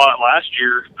at a spot last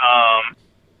year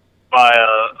by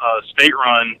a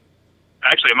state-run.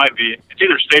 Actually, it's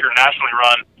either state or nationally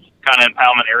run kind of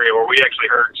impoundment area where we actually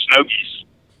herd snow geese.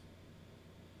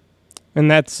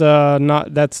 And that's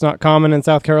not common in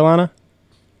South Carolina?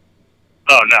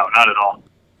 Oh no, not at all.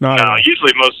 Not at all.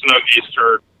 Usually most snow geese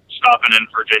are stopping in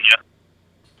Virginia.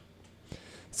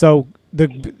 So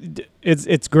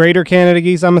it's greater Canada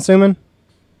geese, I'm assuming?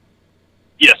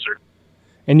 Yes, sir.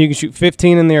 And you can shoot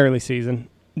 15 in the early season.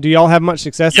 Do y'all have much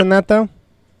success in that, though?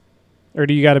 Or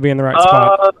do you got to be in the right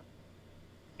spot?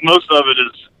 Most of it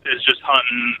is just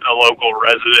hunting a local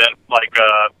resident, like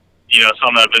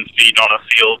some that have been feeding on a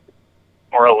field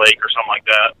or a lake or something like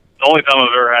that. The only time I've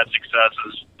ever had success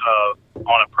is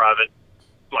on a private,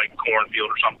 like cornfield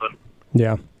or something.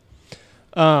 Yeah.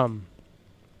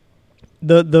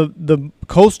 The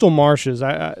coastal marshes.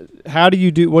 How do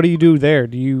you do? What do you do there?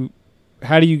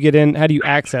 How do you get in? How do you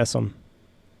access them?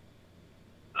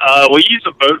 We use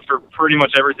a boat for pretty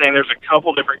much everything. There's a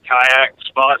couple different kayak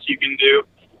spots you can do,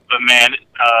 but man,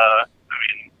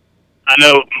 I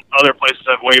know other places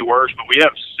have way worse, but we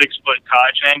have 6-foot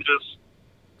tide changes,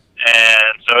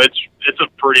 and so it's a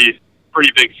pretty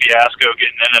big fiasco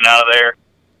getting in and out of there.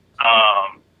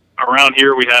 Around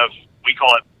here we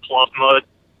call it pluff mud.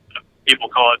 People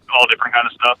call it all different kind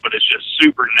of stuff, but it's just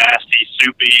super nasty,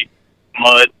 soupy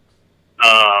mud,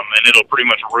 and it'll pretty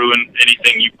much ruin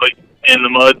anything you put in the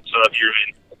mud. So if you're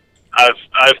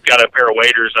I've got a pair of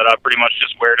waders that I pretty much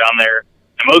just wear down there,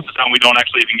 and most of the time we don't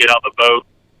actually even get out the boat.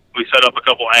 We set up a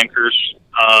couple anchors.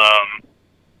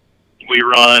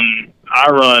 I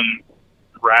run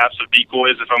rafts of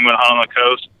decoys if I'm going to hunt on the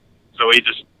coast. So we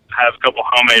just have a couple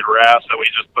homemade rafts that we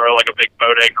just throw like a big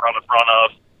boat anchor on the front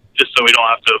of, just so we don't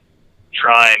have to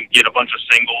try and get a bunch of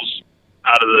singles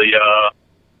out of the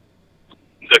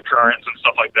currents and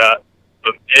stuff like that.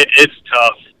 But it's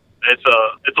tough.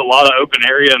 It's a lot of open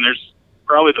area, and there's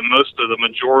probably the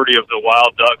majority of the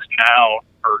wild ducks now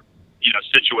are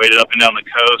situated up and down the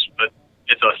coast. But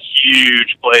it's a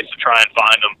huge place to try and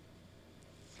find them.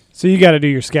 So you got to do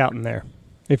your scouting there.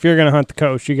 If you're going to hunt the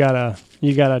coast, you gotta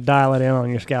dial it in on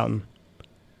your scouting.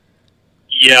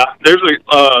 Yeah, there's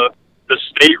the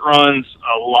state runs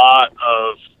a lot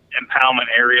of impoundment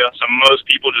area, so most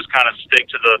people just kind of stick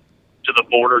to the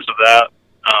borders of that.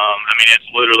 I mean, it's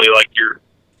literally like you're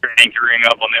anchoring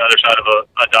up on the other side of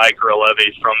a dike or a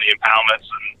levee from the impoundments,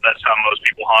 and that's how most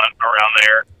people hunt around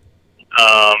there.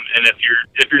 And if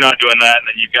you're not doing that,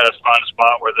 then you've got to find a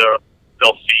spot where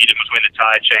they'll feed in between the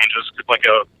tide changes.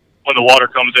 Cause when the water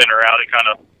comes in or out, it kind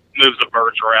of moves the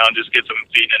birds around, just gets them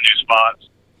feeding in new spots.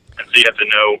 And so you have to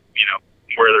know,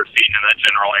 where they're feeding in that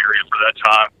general area for that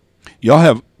time. Y'all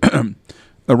have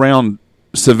around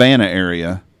Savannah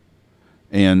area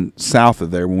and south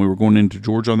of there, when we were going into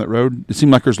Georgia on that road, it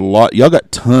seemed like there's a lot. Y'all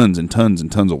got tons and tons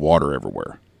and tons of water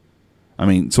everywhere. I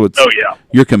mean, so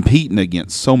you're competing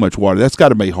against so much water. That's got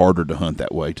to be harder to hunt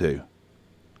that way too.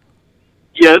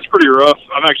 Yeah, it's pretty rough.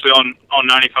 I'm actually on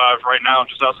 95 right now,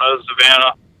 just outside of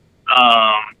Savannah.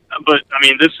 But I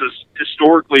mean, this is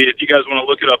historically, if you guys want to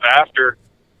look it up after,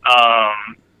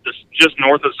 this just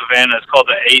north of Savannah, it's called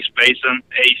the Ace Basin,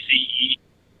 ACE.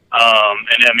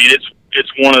 And I mean,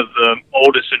 it's one of the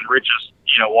oldest and richest,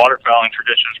 waterfowling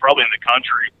traditions probably in the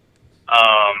country.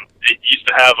 It used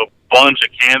to have a bunch of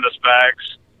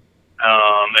canvasbacks,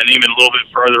 and even a little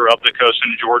bit further up the coast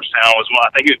in Georgetown was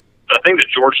one. I think the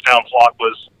Georgetown flock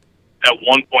was at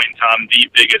one point in time the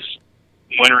biggest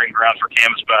wintering ground for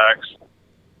canvasbacks.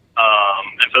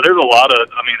 And so there's a lot of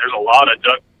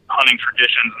duck hunting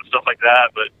traditions and stuff like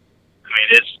that. But I mean,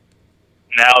 it's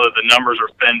now that the numbers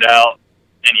are thinned out,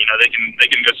 and they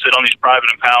can go sit on these private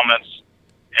impoundments,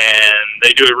 and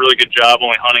they do a really good job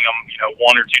only hunting them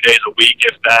 1 or 2 days a week,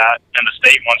 if that. And the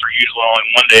state ones are usually only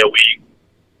 1 day a week.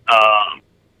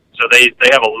 So they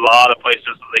have a lot of places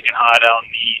that they can hide out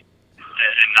and eat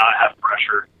and not have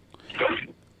pressure.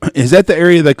 Is that the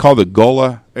area they call the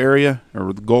Gullah area, or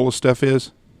where the Gullah stuff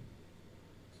is?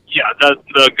 Yeah,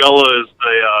 the Gullah is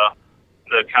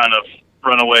the kind of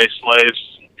runaway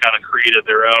slaves kind of created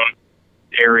their own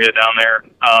area down there,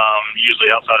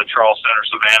 usually outside of Charleston or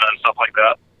Savannah and stuff like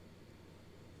that.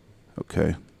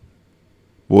 Okay.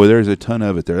 Boy, there's a ton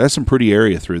of it there. That's some pretty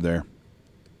area through there.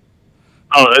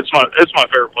 Oh, it's my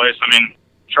favorite place. I mean,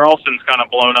 Charleston's kind of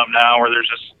blown up now, where there's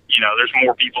just there's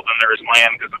more people than there is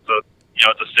land, because it's a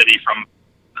city from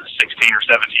the 16 or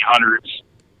 1700s,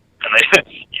 and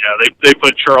they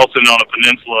put Charleston on a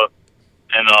peninsula,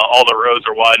 and all the roads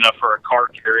are wide enough for a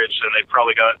cart carriage, and they've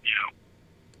probably got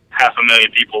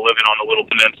 500,000 people living on the little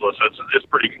peninsula, so it's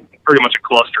pretty much a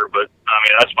cluster. But I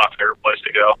mean, that's my favorite place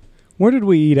to go. Where did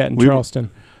we eat at in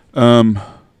Charleston?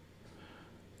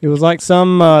 It was like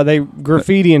some they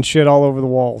graffiti and shit all over the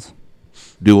walls.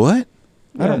 Do what?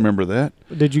 I don't remember that.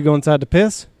 Did you go inside to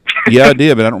piss? Yeah, I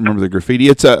did, but I don't remember the graffiti.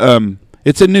 It's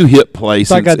a new hip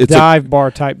place. It's like a dive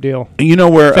bar type deal. You know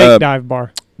where fake dive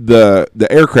bar. The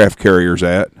aircraft carrier's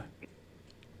at.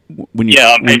 On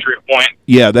Patriot Point.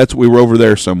 Yeah, we were over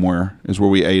there somewhere. Is where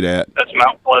we ate at. That's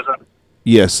Mount Pleasant.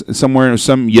 Yes, somewhere in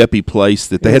some yuppie place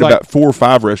that they had about 4 or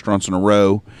 5 restaurants in a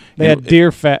row. They had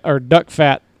deer fat or duck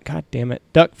fat. God damn it,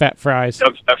 duck fat fries.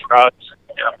 Duck fat fries.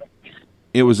 Yeah.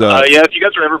 It was. If you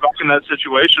guys are ever back in that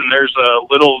situation, there's a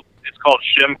little. It's called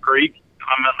Shim Creek.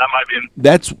 That might be.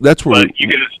 That's where.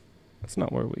 That's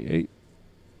not where we ate.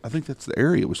 I think that's the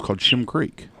area. It was called Shim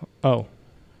Creek. Oh,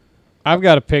 I've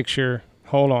got a picture.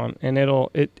 Hold on, and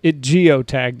it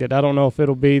geotagged it. I don't know if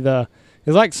it'll be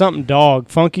it's like something dog,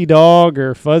 funky dog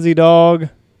or fuzzy dog.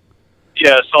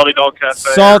 Yeah, Salty Dog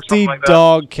Cafe. Salty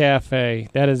Dog Cafe.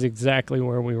 That is exactly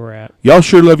where we were at. Y'all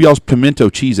sure love y'all's pimento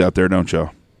cheese out there, don't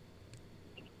y'all?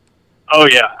 Oh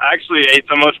yeah, I actually ate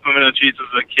so much pimento cheese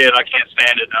as a kid, I can't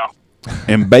stand it now.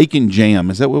 And bacon jam.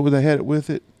 Is that what they had it with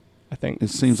it? I think it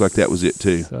seems like that was it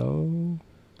too. So.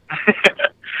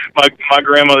 My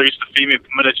grandmother used to feed me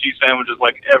pimento cheese sandwiches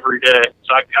like every day,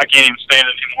 so I can't even stand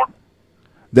it anymore.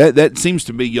 That seems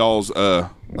to be y'all's.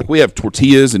 Like we have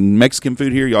tortillas and Mexican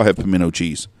food here. Y'all have pimento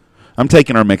cheese. I'm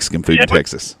taking our Mexican food to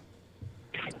Texas.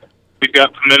 We've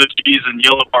got pimento cheese and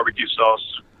yellow barbecue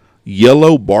sauce.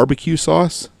 Yellow barbecue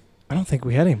sauce? I don't think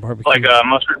we had any barbecue. Like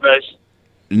mustard base.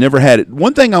 Never had it.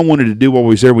 One thing I wanted to do while we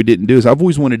was there we didn't do is I've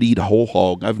always wanted to eat a whole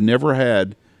hog. I've never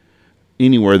had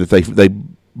anywhere that they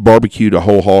barbecued a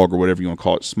whole hog or whatever you want to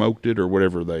call it, smoked it or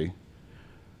whatever they.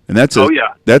 And that's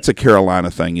that's a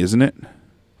Carolina thing, isn't it?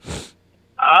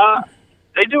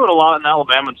 They do it a lot in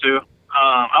Alabama too.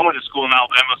 I went to school in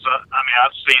Alabama, so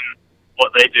I've seen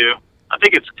what they do. I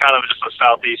think it's kind of just a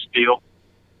southeast deal.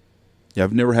 Yeah,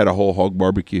 I've never had a whole hog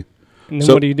barbecue. And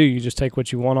then what do? You just take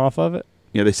what you want off of it?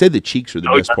 Yeah, they say the cheeks are the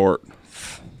best part.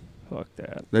 Fuck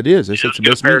that. That is. They said it's the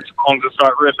best meat. To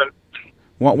start ripping.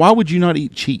 Why would you not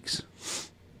eat cheeks?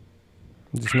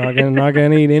 I'm just not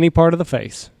gonna eat any part of the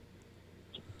face.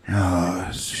 Oh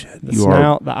shit! The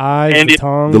snout, the eyes, Andy, the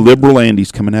tongue. The liberal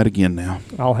Andy's coming out again now.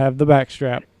 I'll have the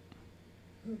backstrap.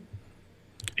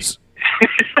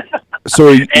 So,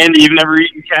 Andy, you've never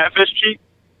eaten catfish cheek?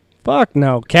 Fuck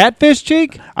no, catfish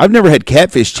cheek. I've never had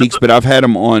catfish cheeks, but I've had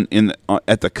them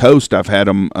at the coast. I've had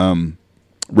them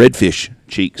redfish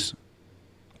cheeks.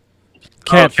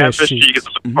 Catfish cheek is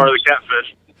a part of the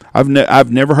catfish. I've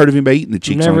never heard of anybody eating the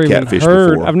cheeks on catfish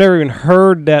before. I've never even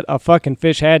heard that a fucking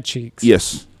fish had cheeks.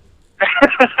 Yes.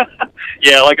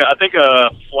 Yeah, I think a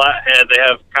flathead, they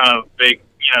have kind of big,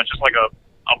 just like a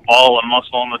ball of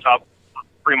muscle on the top,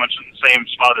 pretty much in the same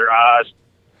spot of their eyes.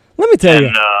 Let me tell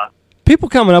you, people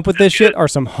coming up with this shit are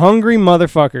some hungry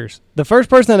motherfuckers. The first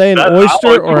person that ate an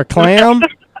oyster or a clam,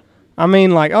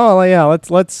 oh yeah,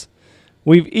 let's.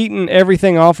 We've eaten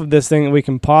everything off of this thing that we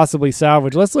can possibly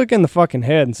salvage. Let's look in the fucking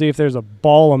head and see if there's a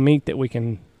ball of meat that we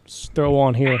can throw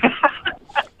on here.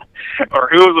 Or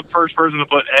who was the first person to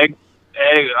put egg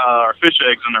or fish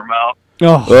eggs in their mouth?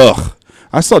 Oh. Ugh.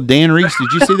 I saw Dan Reese.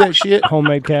 Did you see that shit?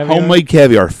 Homemade caviar. Homemade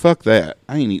caviar. Fuck that.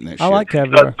 I ain't eating that shit. I like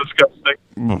caviar. That's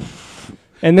disgusting.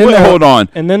 And then hold on.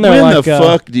 And then they're when like, the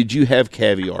fuck did you have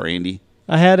caviar, Andy?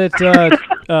 I had it.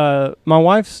 My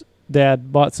wife's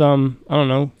dad bought some. I don't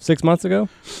know, 6 months ago.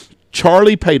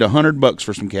 Charlie paid $100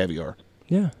 for some caviar.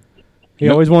 Yeah, he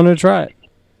always wanted to try it.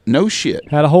 No shit.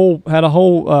 Had a whole.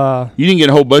 You didn't get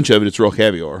a whole bunch of it. It's real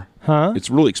caviar. Huh? It's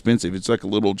really expensive. It's like a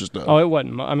little just. Oh, it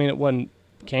wasn't. I mean, it wasn't.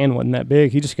 Can wasn't that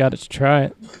big. He just got it to try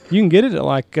it. You can get it at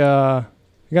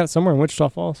you got it somewhere in Wichita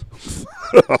Falls.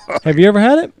 Have you ever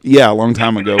had it? Yeah, a long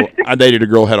time ago. I dated a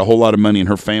girl who had a whole lot of money, and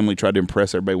her family tried to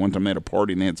impress everybody. One time they had a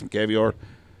party, and they had some caviar.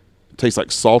 It tastes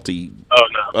like salty. Oh,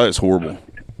 no. It's horrible.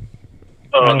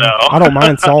 Oh, no. I don't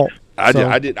mind salt. I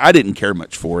didn't care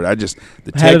much for it. I just,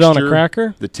 the texture. Had it on a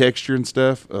cracker? The texture and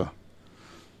stuff.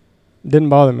 Didn't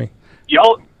bother me.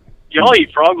 Y'all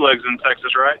eat frog legs in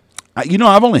Texas, right?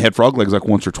 I've only had frog legs like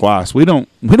once or twice. We don't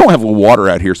have water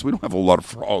out here, so we don't have a lot of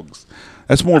frogs.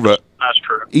 That's more of a That's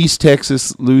true. East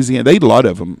Texas, Louisiana. They eat a lot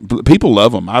of them. People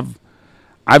love them.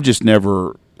 They've just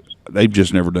never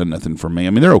done nothing for me. I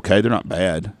mean, they're okay. They're not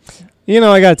bad.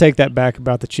 I got to take that back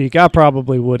about the cheek. I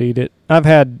probably would eat it. I've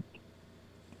had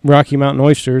Rocky Mountain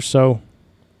oysters, so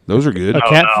those are good.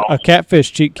 A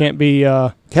catfish cheek can't be.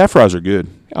 Calf fries are good.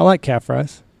 I like calf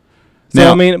fries.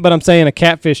 So Now, but I'm saying a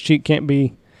catfish cheek can't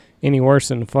be any worse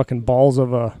than the fucking balls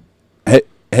of a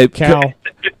cow.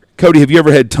 Cody, have you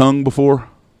ever had tongue before?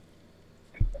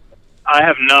 I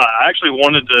have not. I actually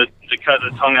wanted to cut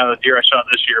the tongue out of the deer I shot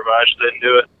this year, but I just didn't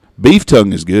do it. Beef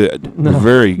tongue is good. No,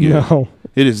 very good. No.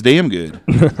 It is damn good.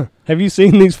 Have you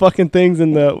seen these fucking things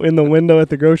in the window at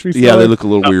the grocery store? Yeah, they look a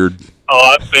little weird.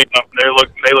 Oh, I've seen them.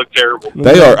 They look terrible.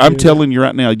 They are. I'm telling you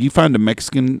right now, you find a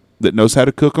Mexican that knows how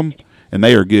to cook them, and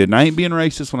they are good. And I ain't being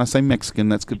racist when I say Mexican.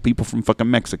 That's good people from fucking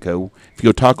Mexico. If you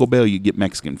go Taco Bell, you get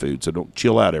Mexican food. So don't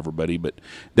chill out, everybody. But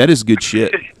that is good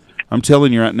shit. I'm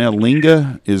telling you right now,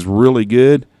 linga is really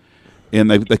good. And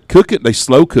they cook it, they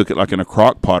slow cook it like in a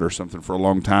crock pot or something for a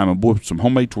long time. And boy, some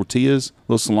homemade tortillas,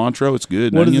 a little cilantro, it's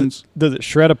good. And onions. Does it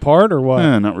shred apart or what?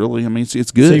 Not really. I mean,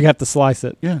 it's good. So you have to slice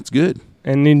it. Yeah, it's good.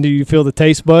 And then do you feel the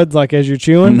taste buds like as you're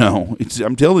chewing? No,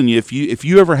 I'm telling you, if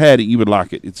you ever had it, you would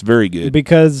like it. It's very good.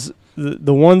 Because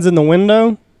the ones in the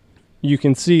window, you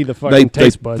can see the fucking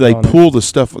taste buds. They on pull the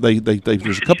stuff. They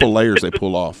there's a couple of layers they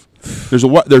pull off. There's a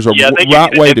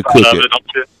right way to cook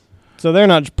it. So they're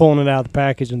not just pulling it out of the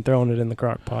package and throwing it in the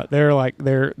crock pot. They're like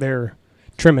they're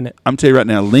trimming it. I'm telling you right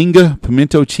now, linga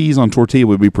pimento cheese on tortilla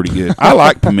would be pretty good. I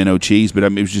like pimento cheese, but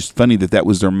it was just funny that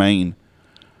was their main.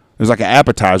 It was like an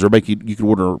appetizer. You could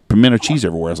order pimento cheese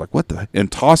everywhere. I was like, what the?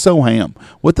 And tasso ham.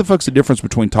 What the fuck's the difference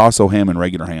between tasso ham and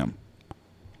regular ham?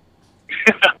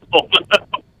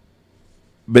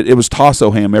 But it was tasso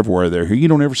ham everywhere there. Here, you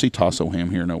don't ever see tasso ham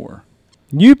here nowhere.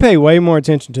 You pay way more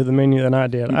attention to the menu than I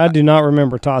did. I do not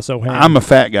remember tasso ham. I'm a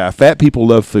fat guy. Fat people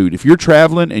love food. If you're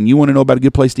traveling and you want to know about a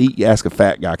good place to eat, you ask a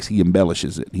fat guy because he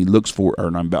embellishes it. He looks for it. Or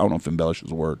I don't know if embellish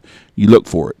is a word. You look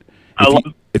for it.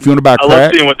 If you want to buy crack. I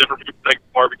love seeing what different people think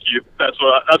of barbecue. That's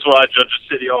what I judge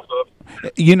a city off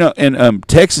of. You know, and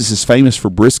Texas is famous for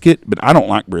brisket, but I don't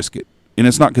like brisket. And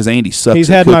it's not because Andy sucks He's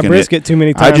at had my cooking brisket too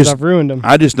many times. I've ruined him.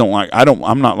 I just don't like.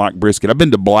 I'm not like brisket. I've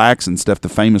been to Blacks and stuff, the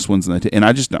famous ones, and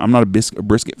I'm not a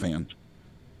brisket fan.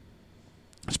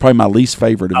 It's probably my least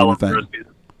favorite of anything.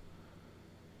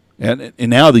 And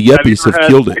now the yuppies have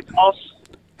killed it.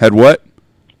 Had what?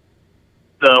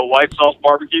 The white sauce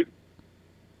barbecue.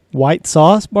 White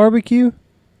sauce barbecue?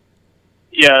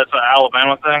 Yeah, it's an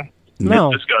Alabama thing.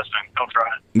 No. It's disgusting. Don't try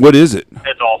it. What is it?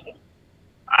 It's awful.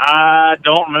 I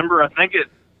don't remember. I think it.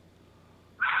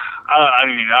 I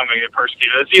mean, I'm gonna get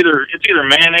persecuted. It's either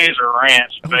mayonnaise or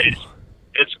ranch based.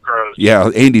 It's gross. Yeah,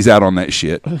 Andy's out on that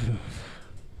shit.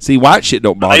 See, white shit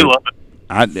don't bother. They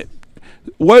love it.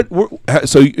 What?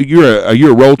 So are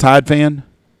you a Roll Tide fan?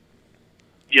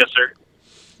 Yes, sir.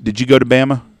 Did you go to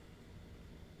Bama?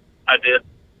 I did.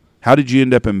 How did you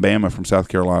end up in Bama from South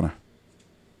Carolina?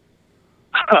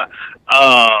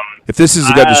 If this has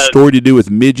got a story to do with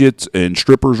midgets and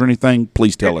strippers or anything,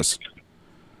 please tell us.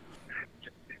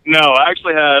 No, I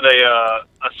actually had a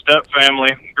step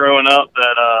family growing up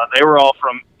that they were all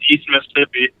from East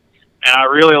Mississippi, and I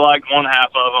really liked one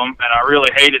half of them, and I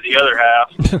really hated the other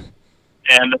half.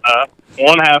 And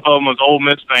one half of them was Ole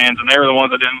Miss fans, and they were the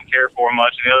ones I didn't care for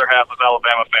much, and the other half was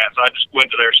Alabama fans, so I just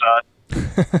went to their side.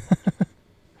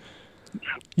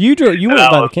 You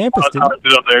went by the campus, didn't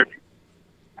you? Up there.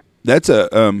 That's a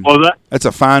what was that? That's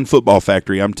a fine football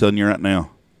factory, I'm telling you right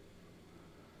now.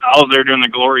 I was there during the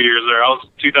glory years there. I was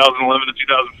 2011 to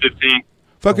 2015.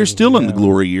 Fuck, they're still in the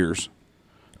glory years.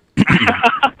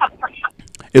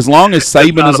 As long as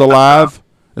Saban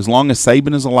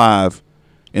is alive,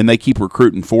 and they keep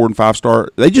recruiting 4- and 5-star,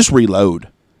 they just reload.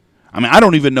 I mean, I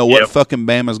don't even know what fucking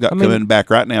Bama's got coming back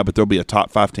right now, but they'll be a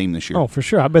top 5 team this year. Oh, for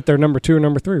sure. I bet they're number 2 or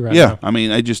number 3 right now. Yeah, I mean,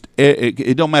 they just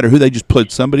it don't matter who, they just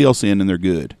put somebody else in and they're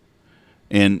good.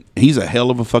 And he's a hell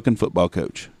of a fucking football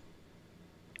coach.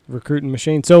 Recruiting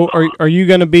machine. So are you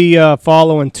going to be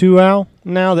following Tual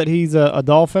now that he's a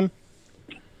Dolphin?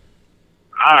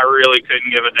 I really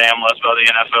couldn't give a damn less about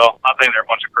the NFL. I think they're a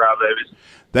bunch of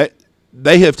crybabies.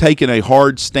 They have taken a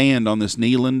hard stand on this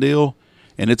Nealon deal,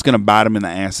 and it's going to bite them in the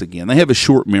ass again. They have a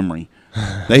short memory.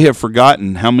 They have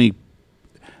forgotten how many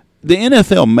 – the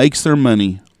NFL makes their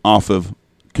money off of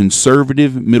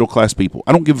conservative middle-class people.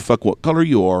 I don't give a fuck what color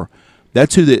you are.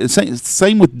 That's who –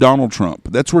 same with Donald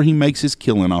Trump. That's where he makes his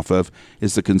killing off of,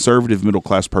 is the conservative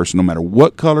middle-class person, no matter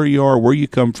what color you are, where you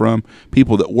come from,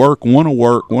 people that work, want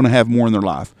to have more in their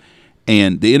life.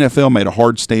 And the NFL made a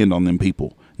hard stand on them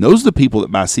people. And those are the people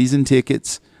that buy season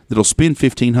tickets – that'll spend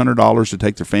 $1,500 to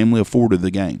take their family afford to the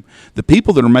game. The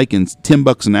people that are making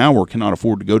 $10 an hour cannot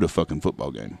afford to go to a fucking football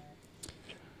game.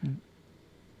 And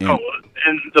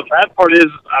the bad part is,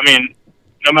 I mean,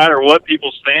 no matter what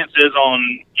people's stance is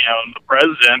on, the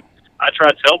president, I try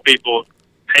to tell people,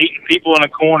 hating people in a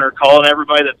corner, calling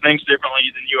everybody that thinks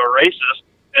differently than you a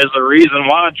racist, is the reason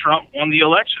why Trump won the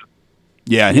election.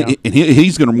 Yeah. And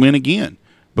he's going to win again.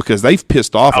 Because they've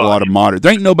pissed off a lot of moderates.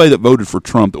 There ain't nobody that voted for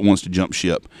Trump that wants to jump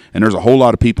ship. And there's a whole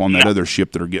lot of people on that other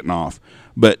ship that are getting off.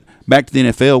 But back to the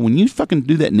NFL, when you fucking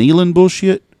do that kneeling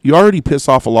bullshit, you already piss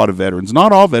off a lot of veterans.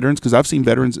 Not all veterans, because I've seen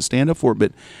veterans that stand up for it.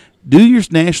 But do your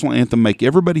national anthem, make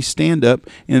everybody stand up.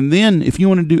 And then if you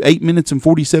want to do 8 minutes and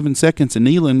 47 seconds of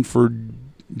kneeling for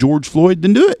George Floyd,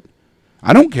 then do it.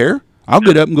 I don't care. I'll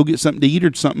get up and go get something to eat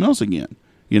or something else again.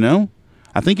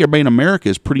 I think everybody in America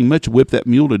has pretty much whipped that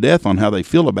mule to death on how they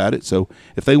feel about it. So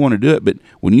if they want to do it, but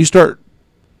when you start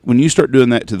doing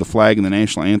that to the flag and the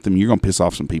national anthem, you're going to piss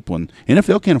off some people, and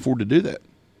NFL can't afford to do that.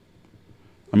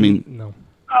 I mean, no.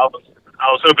 I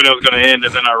was hoping it was going to end,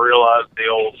 and then I realized the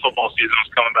old football season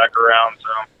was coming back around.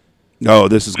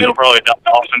 So it'll probably die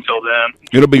off until then.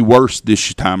 It'll be worse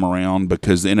this time around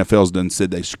because the NFL's done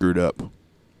said they screwed up.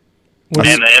 And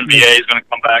the NBA is going to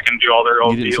come back and do all their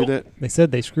old deals. See that? They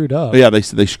said they screwed up. Yeah, they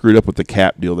said they screwed up with the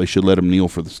cap deal. They should let them kneel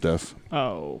for the stuff.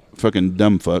 Oh. Fucking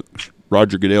dumb fuck.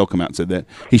 Roger Goodell come out and said that.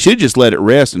 He should just let it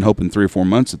rest and hope in 3 or 4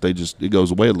 months that it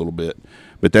goes away a little bit.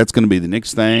 But that's going to be the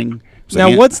next thing.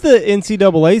 Now, what's the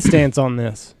NCAA stance on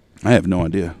this? I have no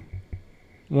idea.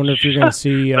 Wonder if you're going to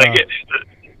see...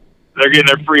 They're getting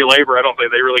their free labor. I don't think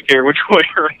they really care which way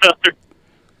or another.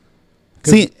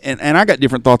 See, and I got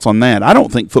different thoughts on that. I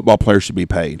don't think football players should be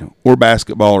paid, or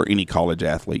basketball, or any college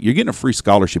athlete. You're getting a free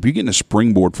scholarship. You're getting a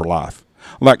springboard for life.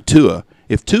 Like Tua.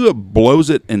 If Tua blows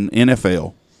it in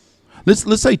NFL,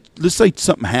 Let's say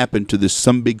something happened to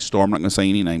some big star. I'm not going to say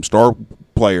any name. Star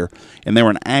player, and they were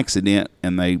in an accident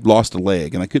and they lost a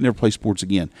leg and they could never play sports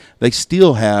again. They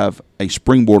still have a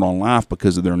springboard on life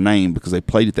because of their name, because they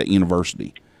played at that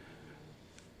university.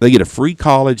 They get a free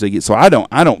college. So I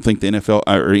don't think the NFL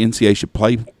or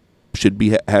NCAA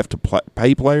have to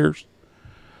pay players.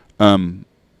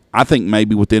 I think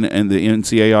maybe what the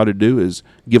NCAA ought to do is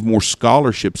give more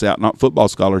scholarships out, not football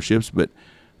scholarships, but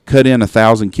cut in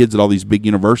 1,000 kids at all these big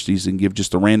universities and give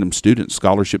just a random student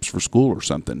scholarships for school or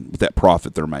something with that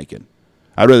profit they're making.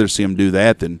 I'd rather see them do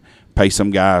that than pay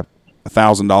some guy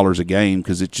 $1,000 a game,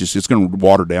 because it's going to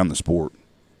water down the sport.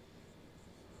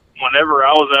 Whenever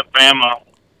I was at Bama,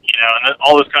 and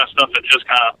all this kind of stuff that just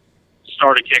kind of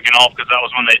started kicking off, because that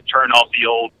was when they turned off the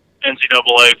old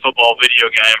NCAA football video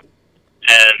game.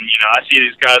 And, I see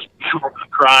these guys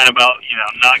crying about,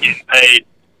 not getting paid.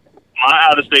 My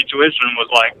out-of-state tuition was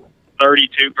like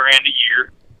 $32,000 a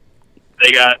year.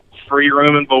 They got free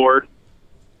room and board.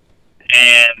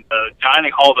 And the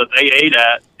dining hall that they ate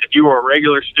at, if you were a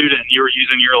regular student and you were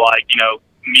using your,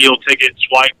 meal ticket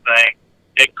swipe thing,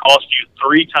 it cost you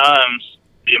 3 times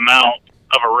the amount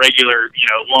of a regular,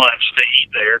 lunch to eat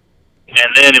there.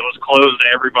 And then it was closed to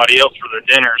everybody else for their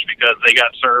dinners, because they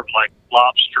got served like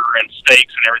lobster and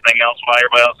steaks and everything else, while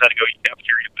everybody else had to go eat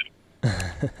cafeteria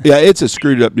food. Yeah, it's a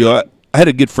screwed up deal. I had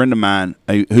a good friend of mine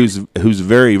who's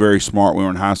very, very smart when we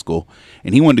were in high school,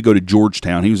 and he wanted to go to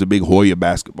Georgetown. He was a big Hoya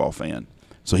basketball fan.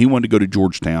 So he wanted to go to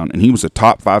Georgetown, and he was a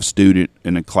top 5 student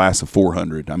in a class of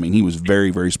 400. I mean, he was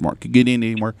very, very smart. Could get in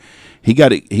anywhere. He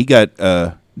got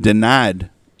denied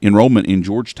enrollment in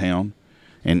Georgetown,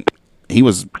 and he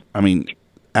was,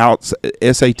 out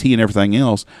SAT and everything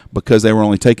else, because they were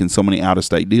only taking so many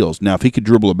out-of-state deals. Now, if he could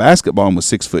dribble a basketball and was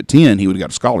 6'10", he would have got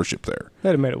a scholarship there.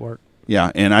 That'd have made it work.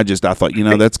 Yeah, and I thought,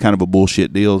 that's kind of a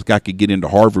bullshit deal. This guy could get into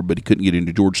Harvard, but he couldn't get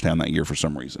into Georgetown that year for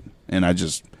some reason. And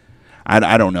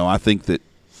I don't know. I think that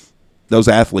those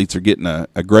athletes are getting a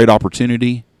great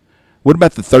opportunity. What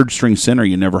about the third-string center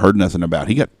you never heard nothing about?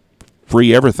 He got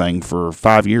free everything for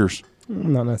 5 years.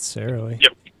 Not necessarily.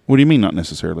 Yep. What do you mean, not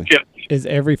necessarily? Yep. Is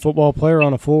every football player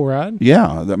on a full ride?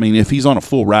 Yeah. If he's on a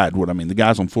full ride, the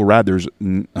guys on full ride, there's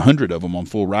 100 of them on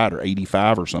full ride, or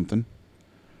 85 or something.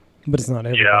 But it's not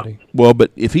everybody. Yeah. Well,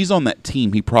 but if he's on that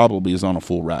team, he probably is on a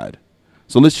full ride.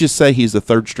 So let's just say he's the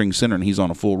third-string center and he's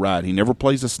on a full ride. He never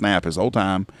plays a snap his whole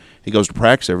time. He goes to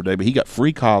practice every day, but he got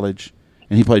free college,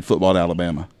 and he played football at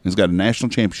Alabama. He's got a national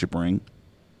championship ring,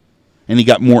 and he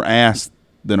got more ass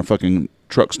than a fucking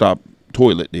truck stop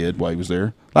toilet did while he was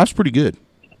there. Life's pretty good.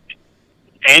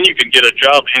 And you can get a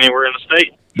job anywhere in the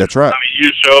state. That's right. You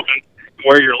just show up and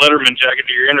wear your Letterman jacket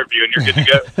to your interview, and you're good to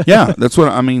go. Yeah, that's what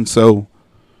I mean. So,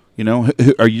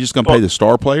 are you just going to pay the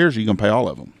star players, or are you going to pay all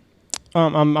of them?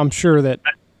 I'm sure that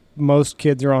most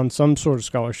kids are on some sort of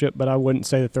scholarship, but I wouldn't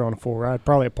say that they're on a full ride.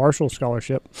 Probably a partial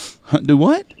scholarship. Do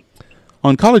what?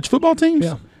 On college football teams?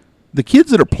 Yeah. The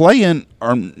kids that are playing,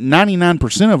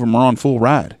 99% of them are on full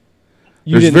ride.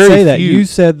 You didn't say that. You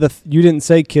said you didn't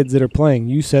say kids that are playing.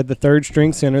 You said the third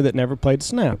string center that never played a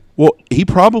snap. Well, he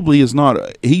probably is not.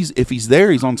 If he's there,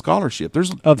 he's on scholarship.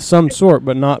 There's of some sort,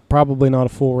 but probably not a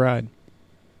full ride.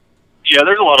 Yeah,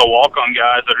 there's a lot of walk-on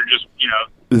guys that are just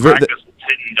practice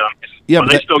hitting dummies. Yeah,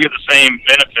 but they still get the same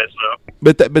benefits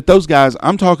though. But those guys,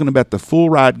 I'm talking about the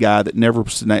full ride guy that never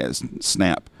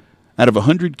snap. Out of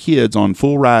 100 kids on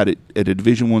full ride at a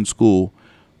Division I school,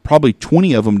 probably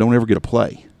 20 of them don't ever get a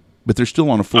play. But they're still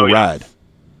on a full ride.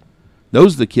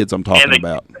 Those are the kids I'm talking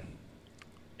about.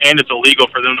 And it's illegal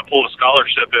for them to pull a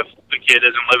scholarship if the kid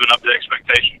isn't living up to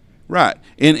expectation. Right.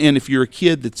 And if you're a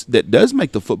kid that does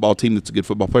make the football team that's a good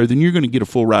football player, then you're going to get a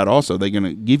full ride also. They're going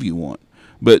to give you one.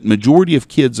 But majority of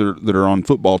kids that are on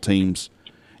football teams,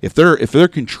 if they're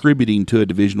contributing to a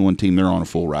Division I team, they're on a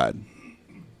full ride.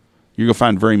 You're going to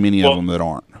find very many of them that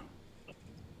aren't.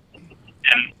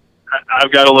 And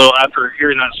I've got after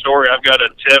hearing that story, I've got a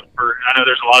tip I know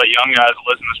there's a lot of young guys that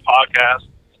listen to this podcast.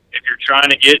 If you're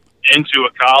trying to get into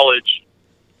a college,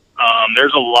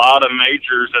 there's a lot of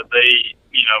majors that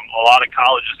a lot of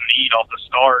colleges need off the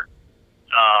start.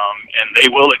 And they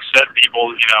will accept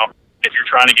people, if you're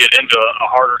trying to get into a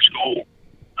harder school.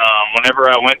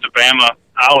 Whenever I went to Bama,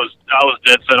 I was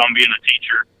dead set on being a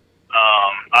teacher.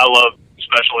 I love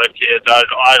special ed kids.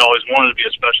 I'd always wanted to be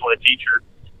a special ed teacher.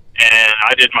 And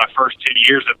I did my first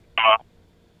 2 years at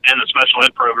in the special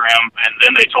ed program, and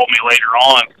then they told me later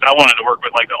on, because I wanted to work with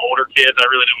the older kids. I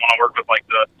really didn't want to work with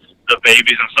the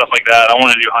babies and stuff like that. I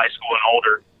wanted to do high school and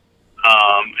older.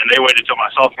 And they waited till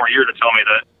my sophomore year to tell me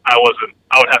that I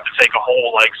would have to take a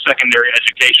whole secondary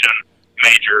education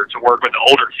major to work with the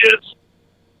older kids.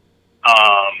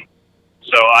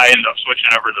 So I ended up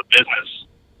switching over to business.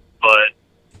 But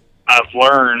I've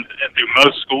learned through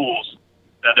most schools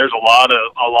that there's a lot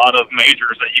of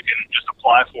majors that you can just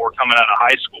apply for coming out of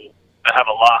high school that have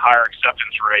a lot higher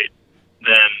acceptance rate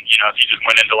than, if you just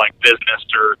went into like business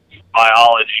or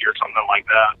biology or something like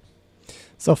that.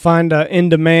 So find an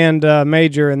in-demand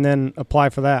major and then apply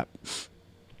for that.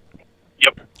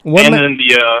 Yep. And then in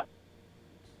the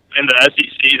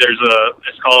SEC,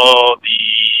 it's called the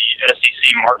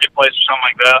SEC Marketplace or something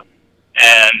like that.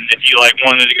 And if you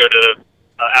wanted to go to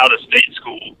out-of-state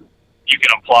school, you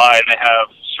can apply, and they have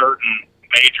certain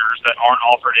majors that aren't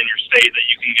offered in your state that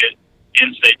you can get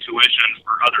in-state tuition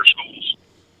for other schools.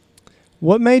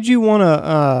 What made you want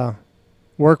to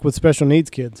work with special needs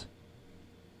kids?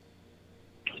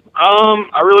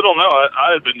 I really don't know.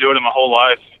 I had been doing it my whole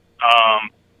life.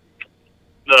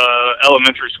 The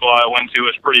elementary school I went to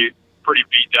was pretty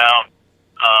beat down.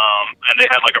 And they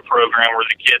had a program where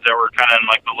the kids that were kind of in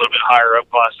the little bit higher up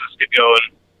classes could go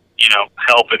and,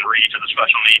 help and read to the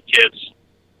special need kids.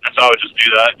 And so I would just do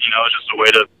that. It was just a way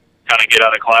to kind of get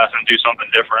out of class and do something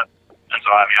different. And so,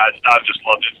 I've just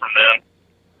loved it from then.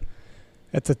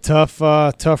 It's a tough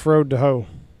road to hoe.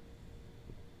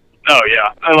 Oh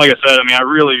yeah, and like I said, I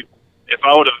really, if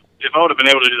I would have been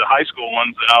able to do the high school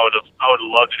ones, then I would have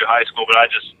loved to do high school. But I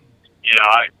just,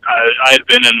 I had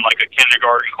been in a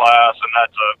kindergarten class, and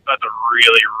that's a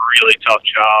really, really tough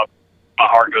job. My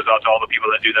heart goes out to all the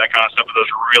people that do that kind of stuff with those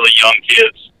really young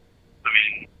kids.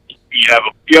 You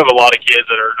have a lot of kids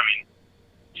that are,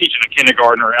 teaching a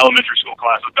kindergarten or elementary school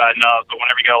class is bad enough, but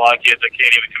whenever you got a lot of kids that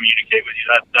can't even communicate with you,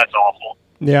 that's awful.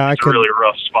 Yeah, it's a really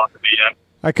rough spot to be in.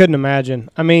 I couldn't imagine.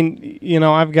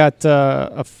 I've got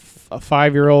a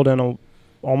 5-year-old and a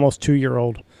almost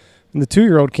 2-year-old. And the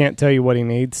 2-year-old can't tell you what he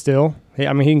needs still. He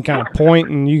can kind of point,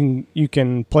 and you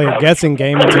can play a guessing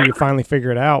game until you finally figure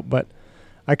it out. But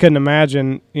I couldn't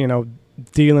imagine,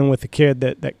 dealing with a kid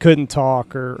that couldn't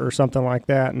talk or something like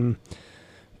that and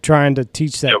trying to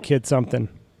teach that kid something.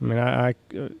 I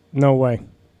no way.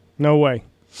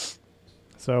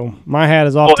 So my hat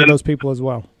is off to those people as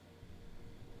well.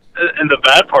 And the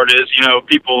bad part is,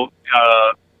 people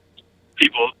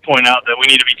point out that we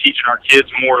need to be teaching our kids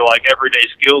more everyday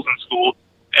skills in school.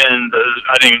 And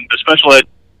the special ed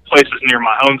places near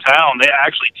my hometown, they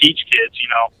actually teach kids,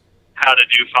 how to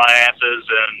do finances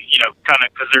and,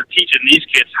 because they're teaching these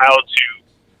kids how to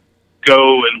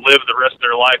go and live the rest of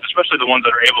their life, especially the ones that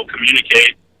are able to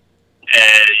communicate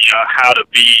and, how to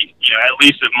be, at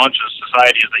least as much of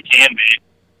society as they can be.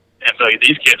 And so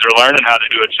these kids are learning how to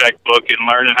do a checkbook and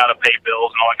learning how to pay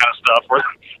bills and all that kind of stuff. Where,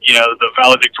 the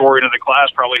valedictorian of the class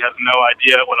probably has no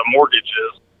idea what a mortgage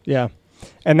is. Yeah,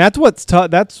 and that's what's tough.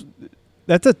 That's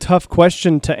a tough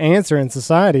question to answer in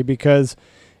society because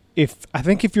if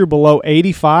you're below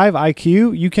 85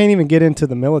 IQ, you can't even get into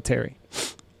the military.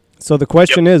 So the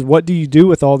question is, what do you do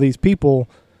with all these people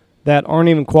that aren't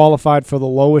even qualified for the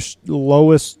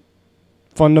lowest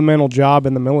fundamental job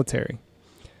in the military?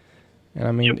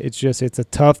 And it's a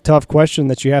tough question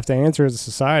that you have to answer as a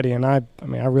society. And I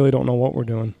really don't know what we're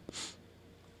doing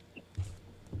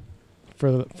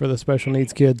for the special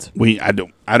needs kids. I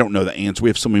don't know the answer. We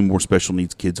have so many more special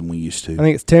needs kids than we used to. I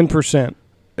think it's 10%.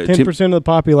 10% of the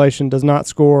population does not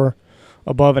score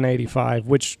above an 85,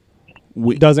 which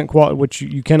which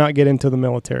you cannot get into the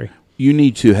military. You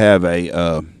need to have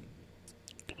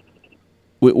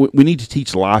we need to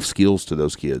teach life skills to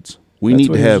those kids. We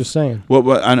need to have. Just saying.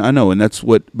 Well, I know, and that's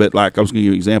what. But I was going to give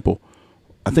you an example.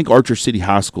 I think Archer City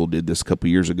High School did this a couple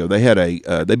of years ago. They had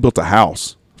they built a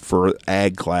house for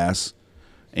ag class,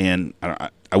 and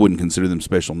I wouldn't consider them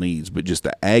special needs, but just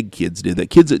the ag kids did that.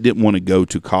 Kids that didn't want to go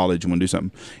to college and want to do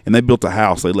something, and they built a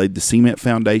house. They laid the cement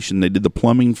foundation. They did the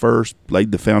plumbing first,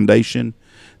 laid the foundation.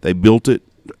 They built it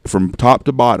from top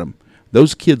to bottom.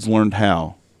 Those kids learned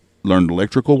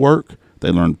electrical work. They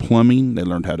learned plumbing. They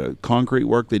learned how to concrete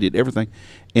work. They did everything.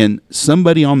 And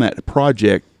somebody on that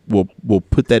project will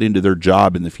put that into their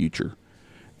job in the future.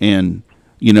 And,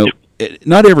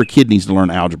 not every kid needs to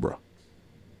learn algebra.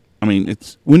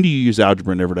 When do you use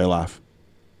algebra in everyday life?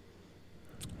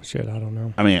 Shit, I don't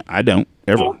know. I don't,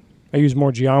 ever. I use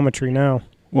more geometry now.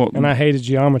 Well, and I hated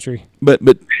geometry. But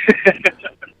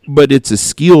it's a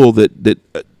skill that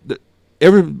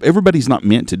everybody's not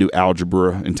meant to do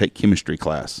algebra and take chemistry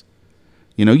class.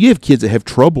 You have kids that have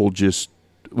trouble just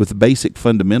with the basic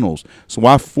fundamentals. So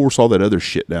why force all that other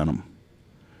shit down them?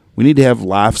 We need to have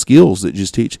life skills that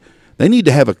just teach. They need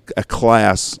to have a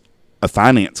class, a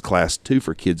finance class too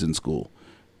for kids in school.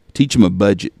 Teach them a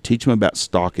budget. Teach them about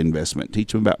stock investment.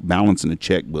 Teach them about balancing a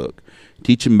checkbook.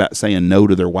 Teach them about saying no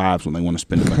to their wives when they want to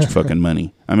spend a bunch of fucking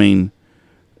money.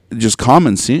 Just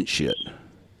common sense shit.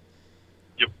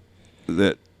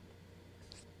 that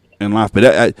in life.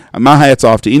 But my hat's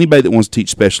off to anybody that wants to teach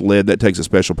special ed. That takes a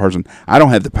special person. I don't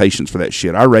have the patience for that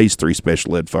shit. I raised 3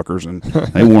 special ed fuckers, and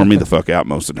they wore me the fuck out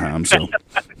most of the time. So,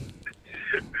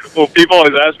 well, people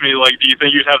always ask me, like, do you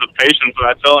think you'd have the patience? And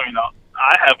I tell them,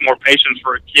 I have more patience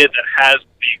for a kid that has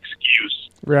the excuse.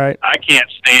 Right. I can't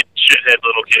stand shithead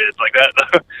little kids like that.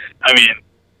 I mean,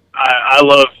 I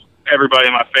love everybody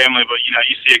in my family, but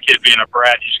you see a kid being a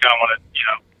brat, you just kind of want to,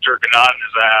 jerk a knot in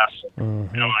his ass.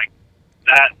 Mm-hmm. Like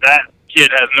that kid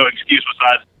has no excuse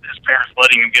besides his parents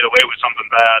letting him get away with something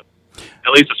bad.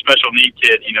 At least a special need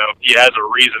kid, he has a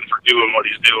reason for doing what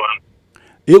he's doing.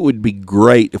 It would be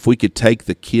great if we could take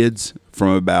the kids from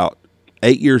about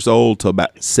 8 years old to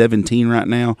about 17 right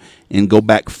now and go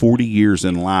back 40 years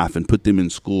in life and put them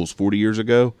in schools 40 years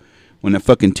ago when a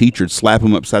fucking teacher would slap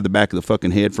them upside the back of the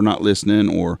fucking head for not listening,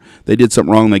 or they did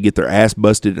something wrong, they get their ass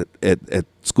busted at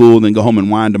school and then go home and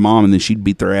whine to mom, and then she'd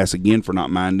beat their ass again for not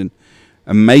minding.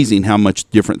 Amazing how much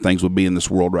different things would be in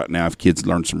this world right now if kids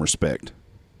learned some respect.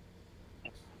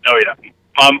 Oh, yeah.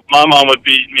 My mom would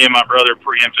beat me and my brother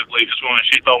preemptively just when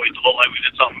she thought we looked like we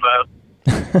did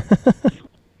something bad.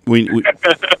 we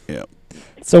yeah.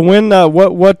 So when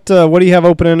what do you have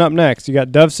opening up next? You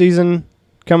got dove season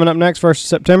coming up next, 1st of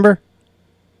September?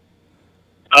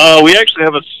 We actually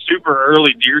have a super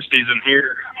early deer season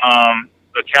here.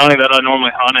 The county that I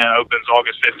normally hunt in opens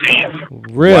August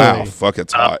 15th. Really? Wow, fuck,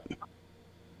 it's hot.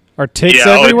 Are ticks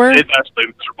Yeah, everywhere? it's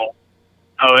absolutely miserable.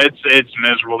 Oh, it's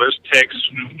miserable. There's ticks,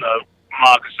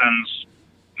 moccasins,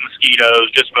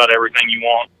 mosquitoes, just about everything you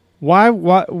want. Why?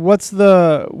 What's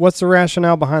the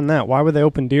rationale behind that? Why would they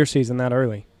open deer season that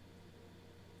early?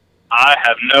 I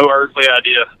have no earthly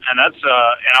idea. And that's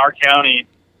in our county,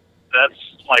 that's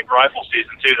like rifle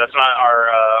season too. That's not our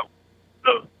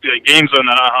the game zone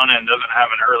that I hunt in doesn't have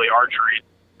an early archery.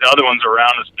 The other ones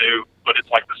around us do, but it's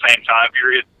like the same time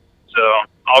period. So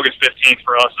August 15th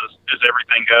for us is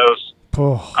everything goes.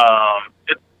 Oh.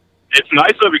 It's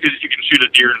nice though because you can shoot a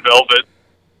deer in velvet.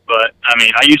 But I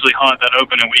mean, I usually hunt that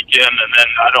opening weekend, and then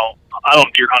I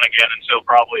don't deer hunt again until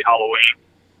probably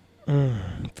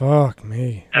Halloween. Fuck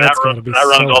me. And that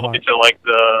runs all the way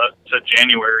to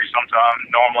January sometime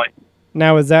normally.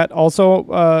 Now, is that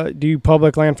also? Do you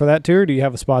public land for that too, or do you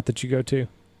have a spot that you go to?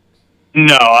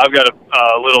 No, I've got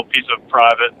a little piece of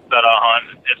private that I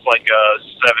hunt. It's like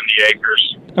 70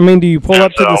 acres. I mean, do you pull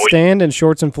up to the stand in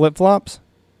shorts and flip flops?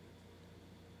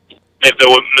 If the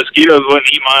mosquitoes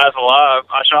wouldn't eat my ass alive,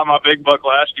 I shot my big buck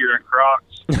last year in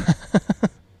Crocs.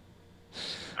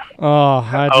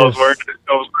 I was wearing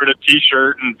a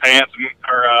t-shirt and pants,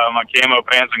 or my camo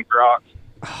pants and Crocs.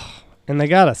 And they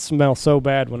gotta smell so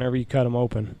bad whenever you cut them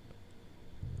open.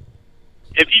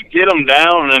 If you get them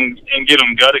down and get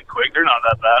them gutted quick, they're not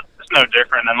that bad. It's no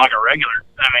different than like a regular.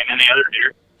 Any other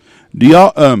deer. Do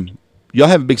y'all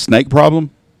have a big snake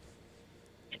problem?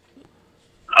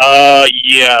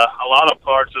 Yeah, a lot of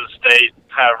parts of the state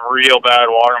have real bad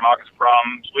water moccasin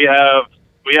problems. We have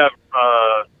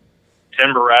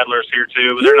timber rattlers here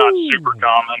too, but they're not super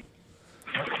common.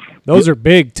 Those are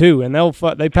big too, and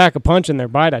they pack a punch in their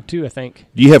bite too, I think.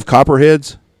 Do you have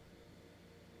copperheads?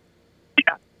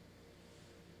 Yeah.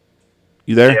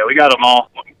 You there? Yeah, we got them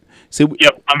all. See,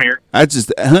 yep, I'm here. I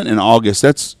just hunt in August.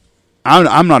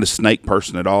 I'm not a snake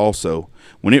person at all, so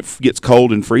when it gets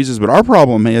cold and freezes, but our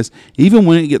problem is even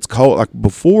when it gets cold, like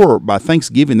before by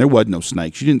Thanksgiving, there wasn't no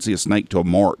snakes. You didn't see a snake till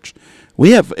March.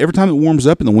 We have every time it warms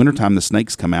up in the wintertime, the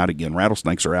snakes come out again.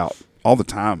 Rattlesnakes are out all the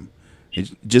time. It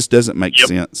just doesn't make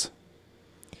sense.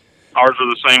 Ours are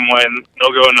the same way, and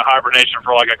they'll go into hibernation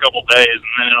for like a couple days, and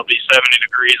then it'll be 70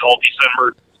 degrees all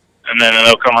December, and then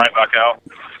they'll come right back out.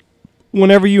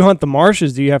 Whenever you hunt the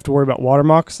marshes, do you have to worry about water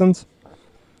moccasins?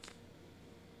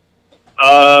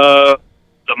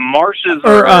 The marshes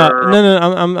are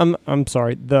no. I'm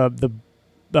sorry. The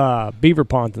beaver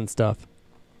ponds and stuff.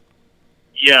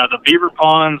 Yeah, the beaver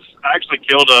ponds. I actually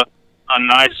killed a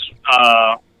nice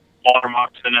water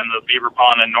moccasin in the beaver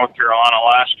pond in North Carolina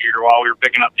last year while we were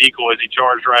picking up decoys. He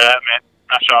charged right at me.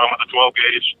 I shot him with a 12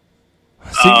 gauge.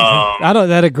 See, I don't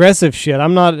that aggressive shit.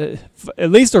 I'm not.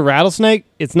 At least a rattlesnake,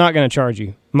 it's not going to charge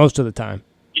you most of the time.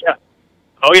 Yeah.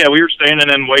 Oh yeah, we were standing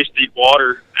in waist deep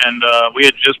water, and we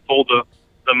had just pulled the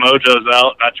mojos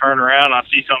out. And I turned around, and I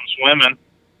see something swimming,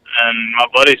 and my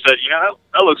buddy said,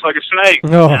 that looks like a snake.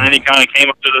 Oh. And then he kind of came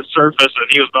up to the surface, and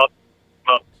he was about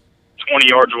 20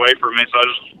 yards away from me, so I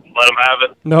just let him have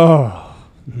it. No.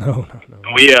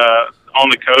 And we on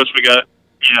the coast, we got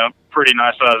pretty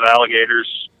nice sized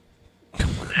alligators.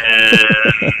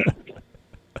 And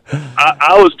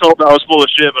I was told I was full of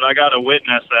shit, but I got a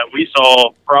witness that we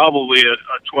saw probably a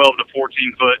 12 to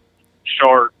 14 foot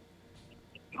shark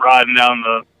riding down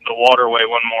the waterway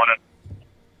one morning.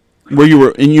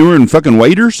 You were in fucking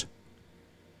waders?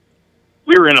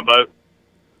 We were in a boat.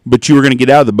 But you were going to get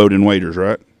out of the boat in waders,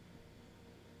 right?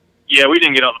 Yeah, we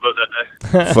didn't get out the boat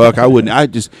that day. Fuck, I wouldn't. I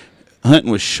just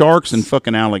hunting with sharks and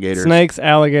fucking alligators. Snakes,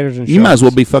 alligators, and sharks. You might as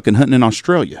well be fucking hunting in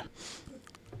Australia.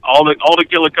 All to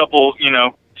kill a couple,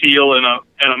 teal and a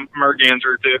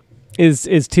merganser or two.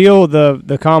 Is teal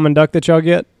the common duck that y'all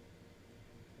get?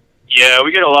 Yeah,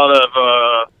 we get a lot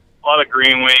of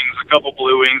green wings, a couple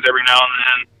blue wings every now and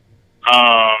then.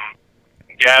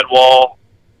 Gadwall,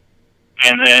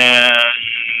 and then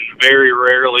very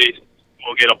rarely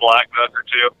we'll get a black duck or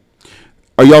two.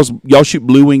 Are y'all shoot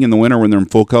blue wing in the winter when they're in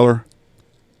full color?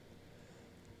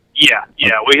 Yeah,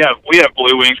 we have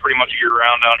blue wings pretty much year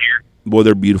round down here. Boy,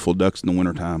 they're beautiful ducks in the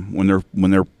wintertime when they're got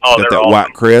they're that awesome.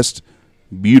 white crest.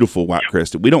 Beautiful white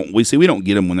crested. We don't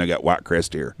get them when they got white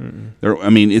crest here.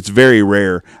 It's very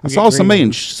rare. I saw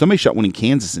somebody shot one in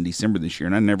Kansas in December this year,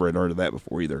 and I never had heard of that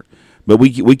before either. But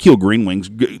we kill green wings.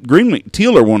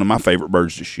 Teal are one of my favorite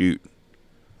birds to shoot.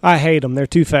 I hate them. They're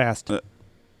too fast. My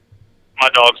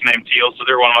dog's named Teal, so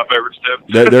they're one of my favorites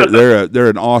too. They're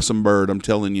an awesome bird. I'm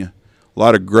telling you, a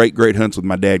lot of great hunts with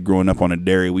my dad growing up on a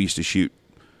dairy. We used to shoot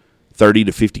 30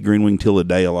 to 50 green wing teal a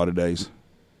day, a lot of days.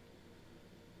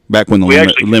 Back when the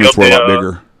limits were a lot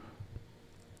bigger.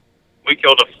 We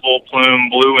killed a full plume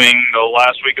blue wing the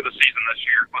last week of the season this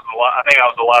year. I think that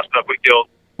was the last duck we killed.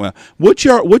 Well, what's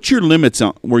your limits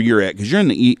on where you're at? Because you're in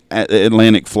the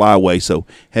Atlantic Flyway. So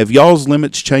have y'all's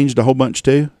limits changed a whole bunch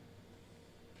too?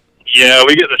 Yeah,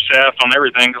 we get the shaft on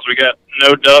everything because we got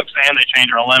no ducks and they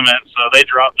changed our limit. So they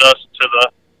dropped us to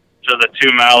the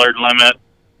 2 mallard limit.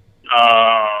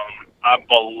 I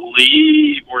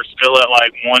believe we're still at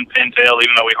like 1 pintail,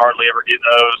 even though we hardly ever get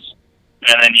those,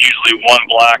 and then usually 1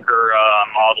 black or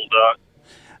mottled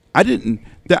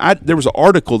duck. There was an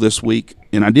article this week,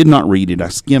 and I did not read it. I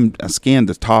scanned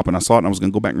the top, and I saw it, and I was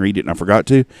going to go back and read it, and I forgot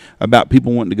to, about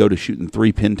people wanting to go to shooting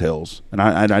 3 pintails. And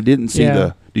I didn't see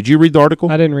Did you read the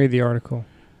article? I didn't read the article.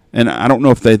 And I don't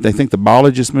know if they think the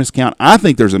biologists miscount. I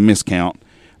think there's a miscount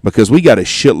because we got a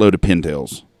shitload of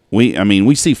pintails.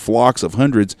 We see flocks of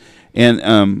hundreds,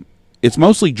 and it's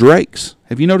mostly drakes.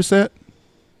 Have you noticed that?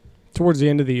 Towards the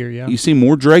end of the year, yeah. You see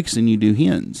more drakes than you do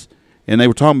hens. And they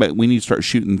were talking about we need to start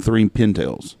shooting 3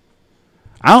 pintails.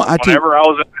 Whenever I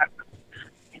was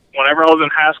in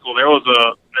high school, there was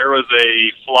a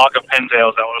flock of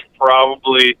pintails that was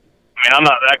probably. I'm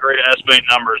not that great at estimating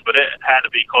numbers, but it had to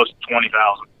be close to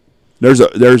 20,000.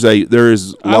 There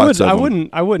is lots of them.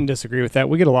 I wouldn't disagree with that.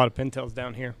 We get a lot of pintails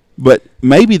down here. But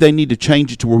maybe they need to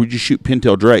change it to where we just shoot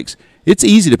pintail drakes. It's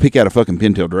easy to pick out a fucking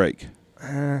pintail drake.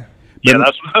 Yeah,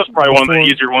 that's probably one of the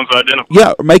easier ones to identify.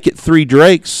 Yeah, or make it 3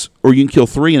 drakes, or you can kill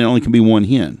 3 and it only can be 1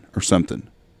 hen or something.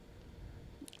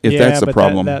 If that's the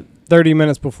problem. That 30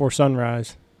 minutes before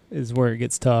sunrise is where it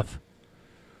gets tough.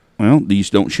 Well, you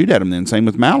just don't shoot at them then. Same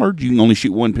with mallard. You can only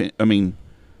shoot 1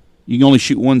 you can only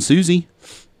shoot 1 Susie.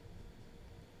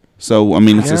 So,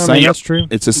 it's the same. That's true.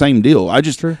 It's the same deal. I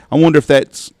wonder if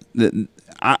that's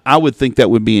I would think that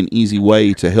would be an easy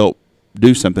way to help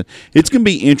do something. It's going to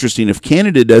be interesting if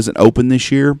Canada doesn't open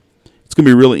this year. It's going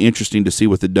to be really interesting to see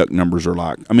what the duck numbers are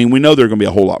like. We know there are going to be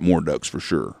a whole lot more ducks for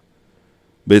sure,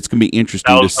 but it's going to be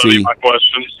interesting to see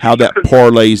how that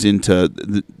parlays into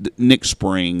the next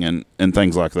spring and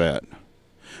things like that.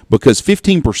 Because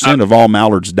 15% of all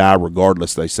mallards die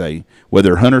regardless, they say.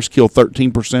 Whether hunters kill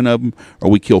 13% of them or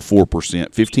we kill 4%,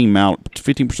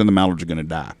 15% of the mallards are going to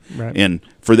die. Right. And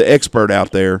for the expert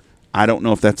out there, I don't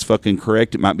know if that's fucking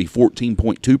correct. It might be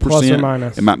 14.2%. Plus or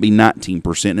minus. It might be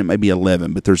 19%. And it may be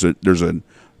 11%. But there's a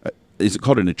is it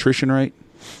called an attrition rate?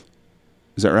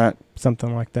 Is that right?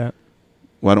 Something like that.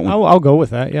 Well, I'll go with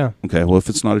that, yeah. Okay, well, if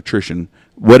it's not attrition,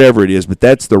 whatever it is, but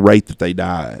that's the rate that they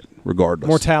die at, regardless.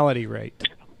 Mortality rate.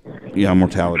 Yeah,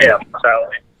 mortality. Yeah,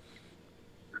 mortality.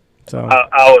 So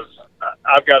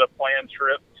I've got a planned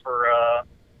trip for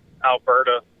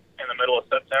Alberta in the middle of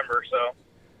September, so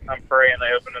I'm praying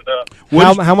they open it up.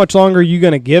 How much longer are you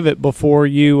going to give it before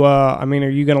you? Are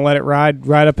you going to let it ride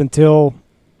right up until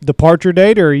departure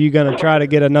date, or are you going to try to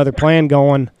get another plan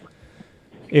going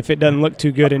if it doesn't look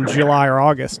too good in July or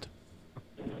August?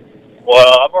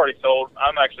 Well,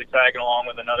 I'm actually tagging along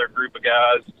with another group of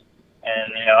guys.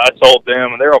 And, I told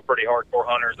them, and they're all pretty hardcore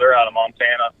hunters. They're out of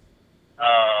Montana.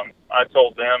 I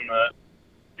told them that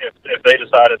if they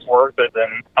decide it's worth it,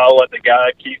 then I'll let the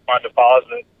guy keep my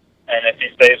deposit. And if he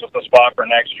stays with the spot for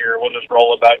next year, we'll just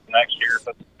roll it back to next year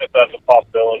if that's a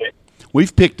possibility.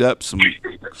 We've picked up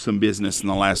some business in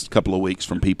the last couple of weeks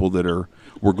from people that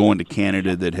we're going to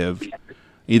Canada that have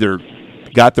either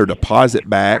got their deposit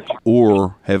back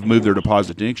or have moved their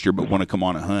deposit to next year but want to come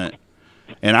on a hunt.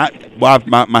 And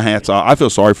my hat's off. I feel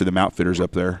sorry for them outfitters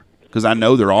up there because I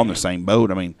know they're all in the same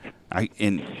boat. I mean,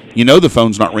 the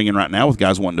phone's not ringing right now with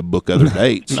guys wanting to book other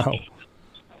dates.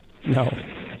 No,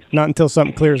 not until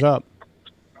something clears up.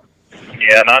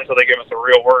 Yeah, not until they give us a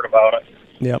real word about it.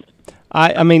 Yep.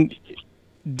 I mean,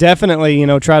 definitely,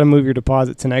 try to move your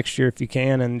deposit to next year if you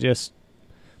can, and just.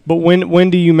 But when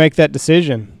do you make that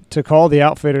decision to call the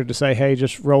outfitter to say, hey,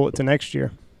 just roll it to next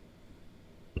year?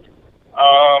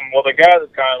 Well, the guy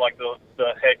that's kind of like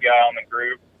the head guy on the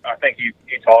group, I think he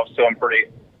talks to him pretty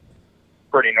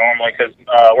normally because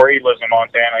where he lives in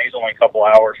Montana, he's only a couple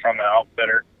hours from the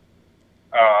outfitter.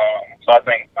 So I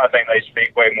think they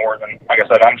speak way more than, like I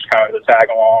said, I'm just kind of the tag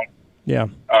along. Yeah.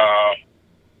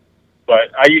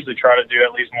 But I usually try to do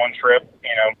at least one trip,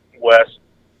 west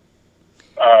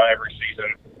every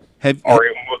season.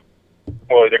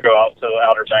 We'll either go out to the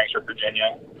Outer Banks or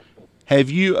Virginia. Have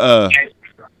you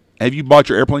bought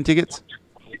your airplane tickets?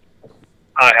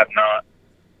 I have not.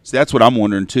 So that's what I'm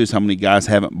wondering too, is how many guys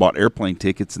haven't bought airplane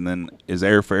tickets, and then is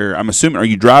airfare. I'm assuming, are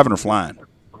you driving or flying?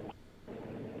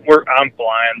 I'm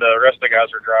flying. The rest of the guys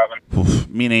are driving. Oof,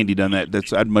 me and Andy done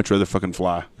that. I'd much rather fucking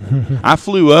fly. I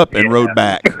flew up and rode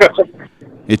back.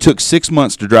 It took 6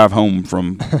 months to drive home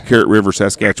from Carrot River,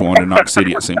 Saskatchewan to Knox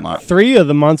City, it seemed like. 3 of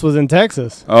the months was in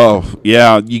Texas. Oh,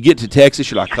 yeah. You get to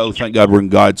Texas, you're like, oh, thank God we're in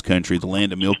God's country, the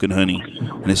land of milk and honey.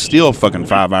 And it's still fucking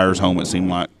 5 hours home, it seemed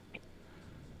like.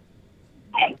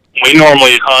 We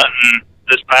normally hunt, and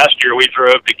this past year we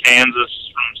drove to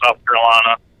Kansas from South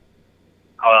Carolina.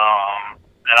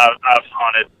 And I've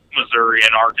hunted Missouri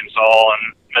and Arkansas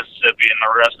and Mississippi and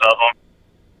the rest of them.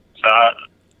 So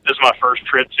this is my first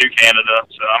trip to Canada,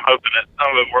 so I'm hoping it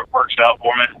works out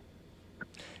for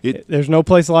me. There's no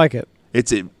place like it.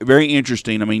 It's very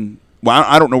interesting. I mean, well,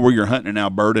 I don't know where you're hunting in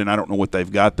Alberta, and I don't know what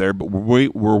they've got there, but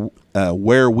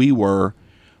where we were,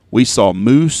 we saw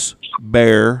moose,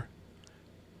 bear,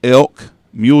 elk,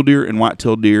 mule deer, and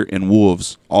white-tailed deer, and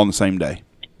wolves all in the same day.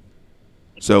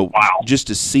 So just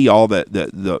to see all that,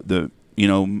 the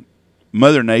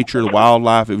Mother Nature, the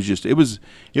wildlife, it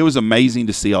was amazing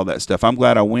to see all that stuff. I'm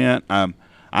glad I went.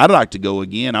 I'd like to go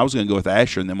again. I was going to go with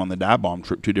Asher and them on the dive bomb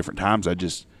trip 2 different times.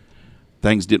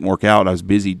 Things didn't work out. I was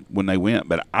busy when they went,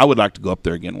 but I would like to go up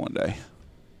there again one day.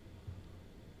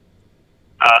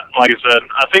 Like I said,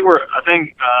 I think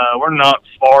we're not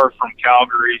far from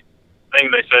Calgary. I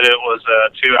think they said it was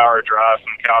a 2-hour drive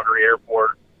from Calgary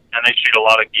Airport, and they shoot a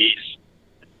lot of geese.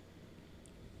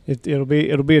 It'll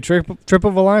be a trip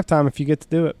of a lifetime if you get to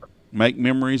do it. Make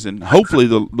memories, and hopefully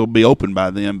they'll be open by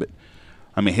then. But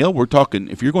I mean, hell, we're talking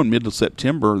if you're going middle of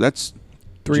September, that's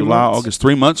 3 July, months. August,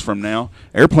 3 months from now.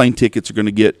 Airplane tickets are going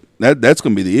to get that's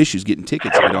going to be the issue, is getting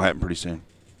tickets. It'll happen pretty soon.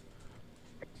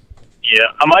 Yeah,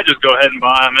 I might just go ahead and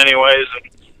buy them anyways.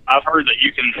 And I've heard that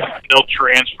they'll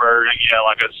transfer,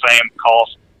 like a same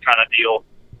cost kind of deal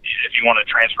if you want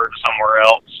to transfer to somewhere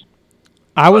else.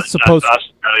 I was supposed to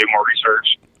do more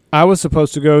research. I was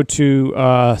supposed to go to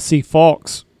see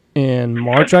Falks in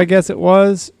March, I guess it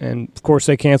was, and of course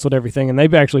they canceled everything. And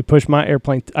they've actually pushed my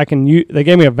airplane. They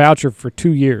gave me a voucher for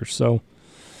 2 years. So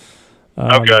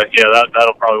okay, yeah,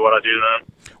 that'll probably what I do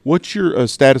then. What's your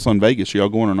status on Vegas? Are y'all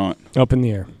going or not? Up in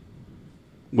the air.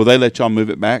 Will they let y'all move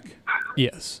it back?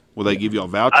 Yes. Will they give y'all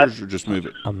vouchers or just move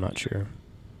it? I'm not sure.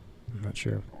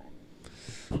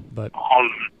 But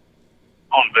on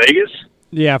Vegas.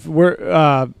 Yeah,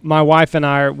 we're my wife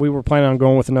and we were planning on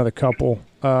going with another couple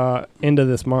into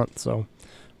this month, so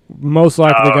most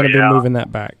likely going to be moving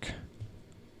that back.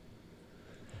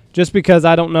 Just because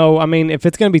I don't know, I mean, if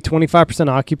it's going to be 25%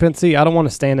 occupancy, I don't want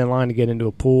to stand in line to get into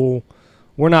a pool.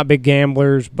 We're not big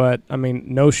gamblers, but I mean,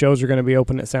 no shows are going to be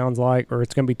open, it sounds like, or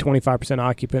it's going to be 25%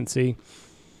 occupancy.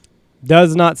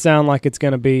 Does not sound like it's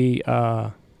going to be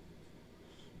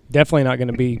definitely not going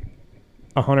to be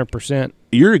 100%.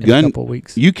 You're a gun. In a couple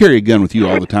weeks. You carry a gun with you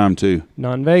all the time too.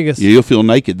 Not in Vegas. Yeah, you'll feel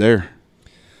naked there.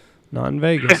 Not in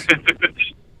Vegas.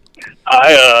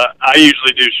 I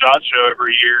usually do SHOT Show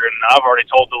every year, and I've already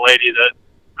told the lady that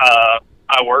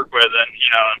I work with, and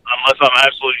unless I'm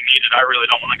absolutely needed, I really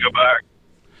don't want to go back.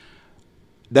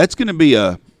 That's going to be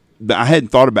I hadn't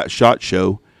thought about SHOT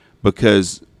Show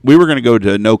because we were going to go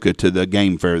to Anoka to the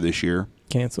game fair this year.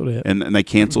 Canceled it. And they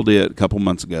canceled it a couple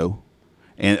months ago,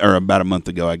 or about a month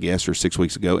ago, I guess, or 6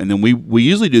 weeks ago. And then we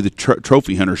usually do the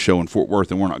Trophy Hunter show in Fort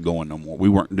Worth, and we're not going no more. We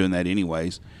weren't doing that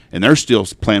anyways. And they're still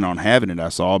planning on having it, I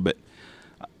saw. But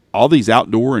all these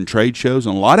outdoor and trade shows,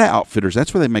 and a lot of outfitters,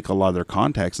 that's where they make a lot of their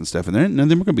contacts and stuff. And none of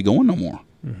them are going to be going no more.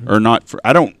 Mm-hmm. Or not.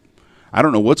 I don't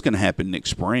know what's going to happen next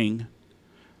spring.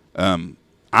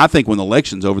 I think when the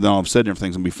election's over, then all of a sudden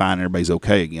everything's going to be fine and everybody's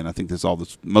okay again. I think that's all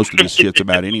this, most of this shit's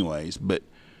about anyways. But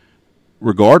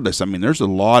regardless, I mean, there's a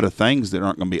lot of things that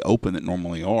aren't going to be open that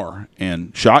normally are.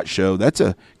 And SHOT Show,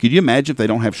 could you imagine if they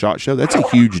don't have SHOT Show? That's a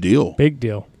huge deal. Big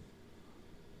deal.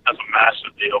 That's a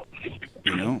massive deal.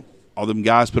 You know, all them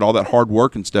guys put all that hard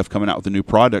work and stuff coming out with a new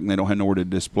product, and they don't have nowhere to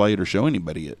display it or show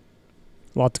anybody it.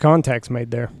 Lots of contacts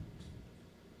made there.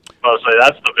 I'll say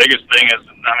that's the biggest thing is,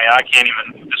 I mean, I can't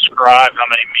even describe how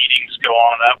many meetings go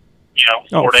on in that,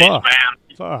 4 days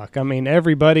span. Fuck. I mean,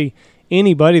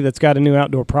 anybody that's got a new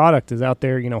outdoor product is out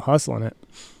there, hustling it.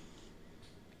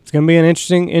 It's going to be an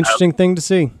interesting thing to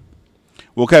see.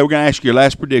 Well, okay, we're going to ask you your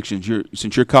last predictions.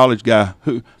 Since you're a college guy,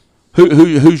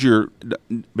 who's your,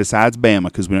 besides Bama,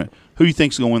 because who do you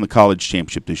think's going to win the college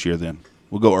championship this year? Then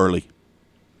we'll go early.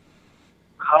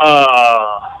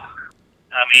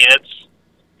 I mean,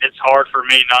 it's hard for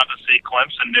me not to see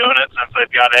Clemson doing it since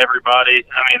they've got everybody.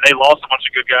 I mean, they lost a bunch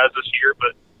of good guys this year,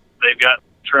 but they've got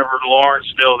Trevor Lawrence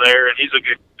still there, and he's a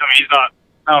good. I mean, he's not.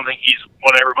 I don't think he's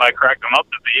what everybody cracked him up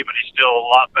to be, but he's still a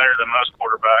lot better than most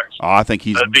quarterbacks. Oh, I think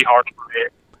it'd be hard to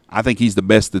predict. I think he's the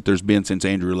best that there's been since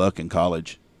Andrew Luck in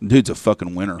college. Dude's a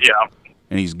fucking winner. Yeah,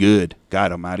 and he's good.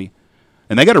 God Almighty.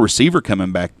 And they got a receiver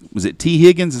coming back. Was it T.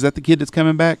 Higgins? Is that the kid that's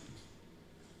coming back?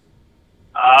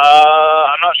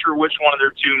 I'm not sure which one of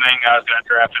their two main guys got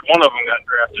drafted. One of them got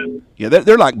drafted. Yeah,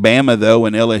 they're like Bama, though,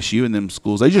 and LSU and them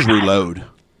schools. They just reload.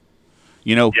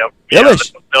 Yep. Yeah,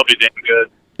 they'll be damn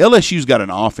good. LSU's got an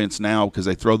offense now because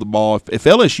they throw the ball. If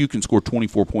LSU can score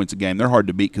 24 points a game, they're hard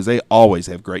to beat because they always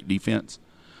have great defense.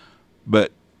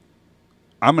 But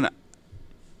I'm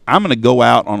gonna go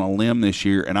out on a limb this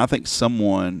year, and I think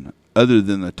someone other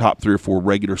than the top 3 or 4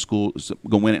 regular schools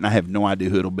going to win it, and I have no idea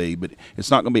who it'll be. But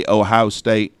it's not going to be Ohio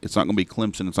State. It's not going to be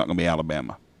Clemson. It's not going to be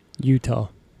Alabama. Utah.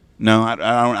 No,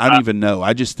 I don't even know.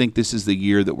 I just think this is the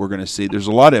year that we're going to see. There's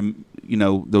a lot of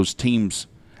those teams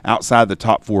outside the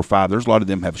top 4 or 5. There's a lot of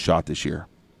them have a shot this year.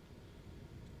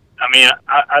 I mean,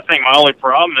 I think my only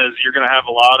problem is you're going to have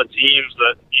a lot of teams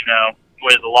that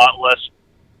with a lot less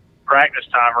practice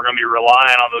time are going to be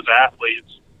relying on those athletes.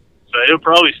 So it'll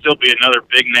probably still be another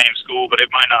big name school, but it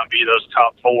might not be those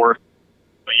top 4.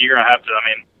 But you're gonna have to.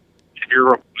 I mean, if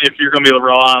you're gonna be able to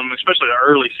rely on them, especially the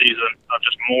early season of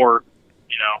just more,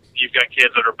 you've got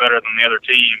kids that are better than the other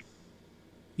team.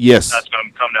 Yes, that's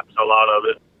gonna come down to a lot of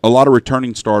it. A lot of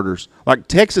returning starters, like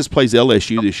Texas plays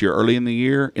LSU this year early in the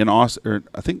year in Austin.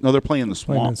 I think they're playing the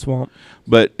Swamp.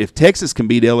 But if Texas can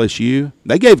beat LSU,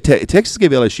 Texas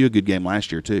gave LSU a good game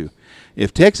last year too.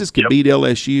 If Texas can beat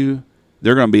LSU,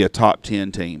 they're going to be a top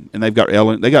 10 team, and they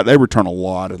return a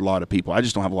lot of people. I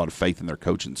just don't have a lot of faith in their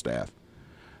coaching staff.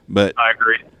 But I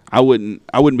agree. I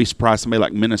wouldn't be surprised somebody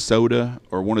like Minnesota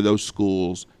or one of those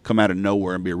schools come out of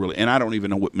nowhere and be and I don't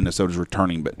even know what Minnesota's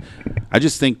returning, but I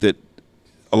just think that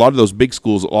a lot of those big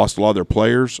schools that lost a lot of their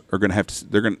players are going to have to.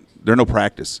 They're no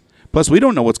practice. Plus, we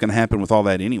don't know what's going to happen with all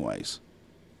that anyways.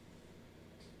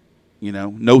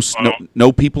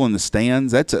 No people in the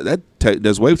stands. That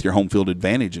does away with your home field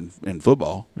advantage in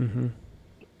football. Mm-hmm.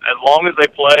 As long as they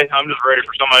play, I'm just ready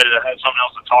for somebody to have something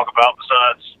else to talk about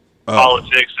besides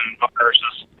politics and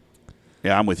viruses.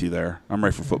 Yeah, I'm with you there. I'm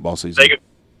ready for football season.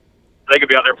 They could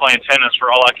be out there playing tennis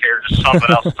for all I care. Just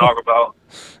something else to talk about.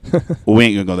 Well, we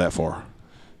ain't gonna go that far.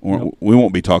 We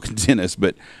won't be talking tennis,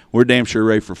 but we're damn sure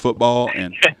ready for football.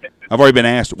 And I've already been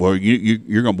asked, well,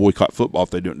 you're going to boycott football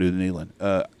if they don't do the kneeling.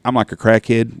 I'm like a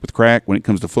crackhead with crack. When it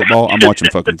comes to football, I'm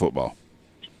watching fucking football.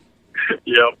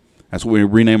 Yep. That's what we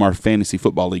rename our fantasy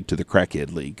football league to the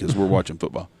Crackhead League because we're watching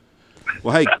football.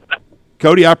 Well, hey,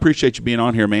 Cody, I appreciate you being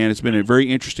on here, man. It's been a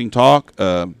very interesting talk.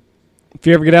 If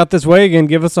you ever get out this way again,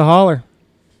 give us a holler.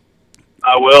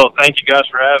 I will. Thank you guys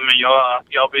for having me.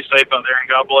 Y'all be safe out there, and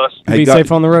God bless. Hey, be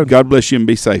safe on the road. God bless you and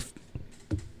be safe.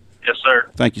 Yes, sir.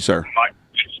 Thank you, sir. Mike.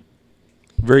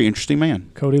 Very interesting man.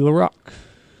 Cody LaRocque.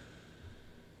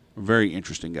 Very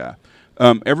interesting guy.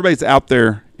 Everybody's out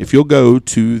there. If you'll go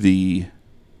to the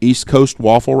East Coast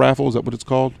Waffle Raffle, is that what it's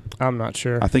called? I'm not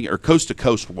sure. I think, or Coast to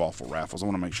Coast Waffle Raffles. I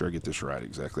want to make sure I get this right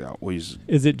exactly.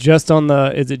 Is it just in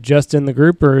the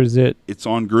group, or is it? It's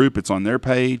on group. It's on their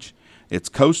page. It's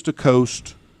Coast to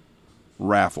Coast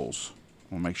Raffles.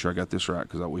 I want to make sure I got this right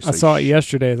because I saw it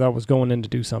yesterday as I was going in to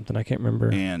do something. I can't remember,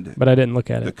 but I didn't look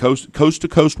at it. The Coast to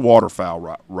Coast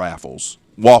Waterfowl Raffles.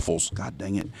 Waffles. God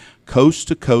dang it. Coast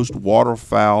to Coast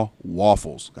Waterfowl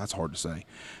Waffles. That's hard to say.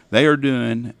 They are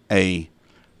doing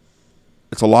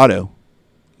it's a lotto.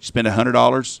 You spend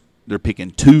 $100. They're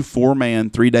picking 2 4-man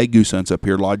 3-day goose hunts up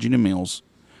here, lodging and meals.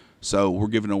 So we're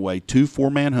giving away 2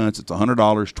 4-man hunts. It's $100,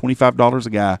 $25 a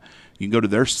guy. You can go to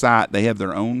their site. They have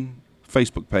their own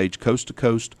Facebook page, Coast to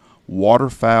Coast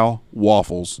Waterfowl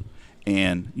Waffles,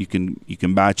 and you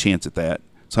can buy a chance at that.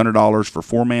 It's $100 for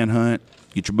 4-man hunt.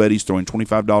 Get your buddies throwing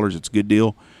 $25. It's a good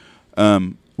deal.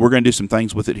 We're going to do some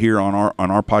things with it here on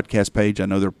our podcast page. I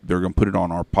know they're going to put it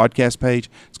on our podcast page.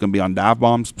 It's going to be on Dive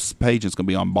Bomb's page. It's going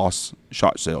to be on Boss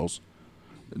Shot Sales.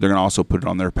 They're going to also put it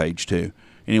on their page too.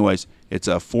 Anyways, it's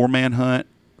a 4-man hunt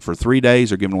for 3 days.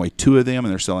 They're giving away 2 of them,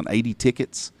 and they're selling 80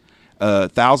 tickets.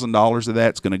 $1,000 of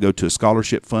that's going to go to a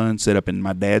scholarship fund set up in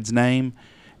my dad's name,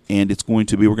 and it's going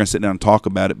to be, we're going to sit down and talk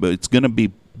about it, but it's going to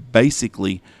be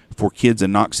basically for kids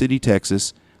in Knox City,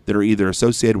 Texas, that are either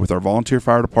associated with our volunteer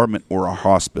fire department or our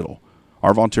hospital.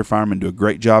 Our volunteer firemen do a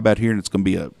great job out here, and it's going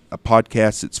to be a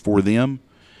podcast that's for them.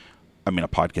 I mean, a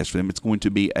podcast for them. It's going to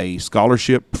be a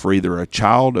scholarship for either a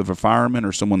child of a fireman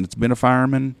or someone that's been a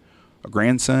fireman, a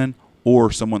grandson,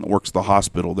 or someone that works at the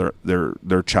hospital,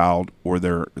 their child or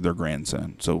their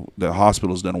grandson. So the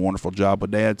hospital's done a wonderful job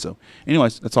with Dad. So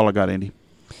anyways, that's all I got, Andy.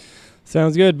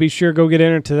 Sounds good. Be sure go get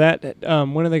entered to that.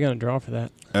 When are they going to draw for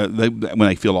that? When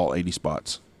they fill all 80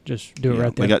 spots. Just do it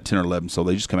right there. They got 10 or 11, so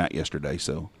they just come out yesterday.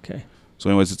 So okay. So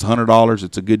anyways, it's $100.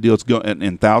 It's a good deal. It's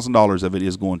and $1,000 of it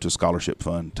is going to a scholarship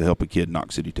fund to help a kid in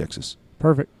Knox City, Texas.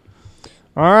 Perfect.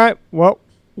 All right. Well,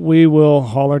 we will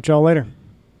holler at y'all later.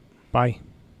 Bye.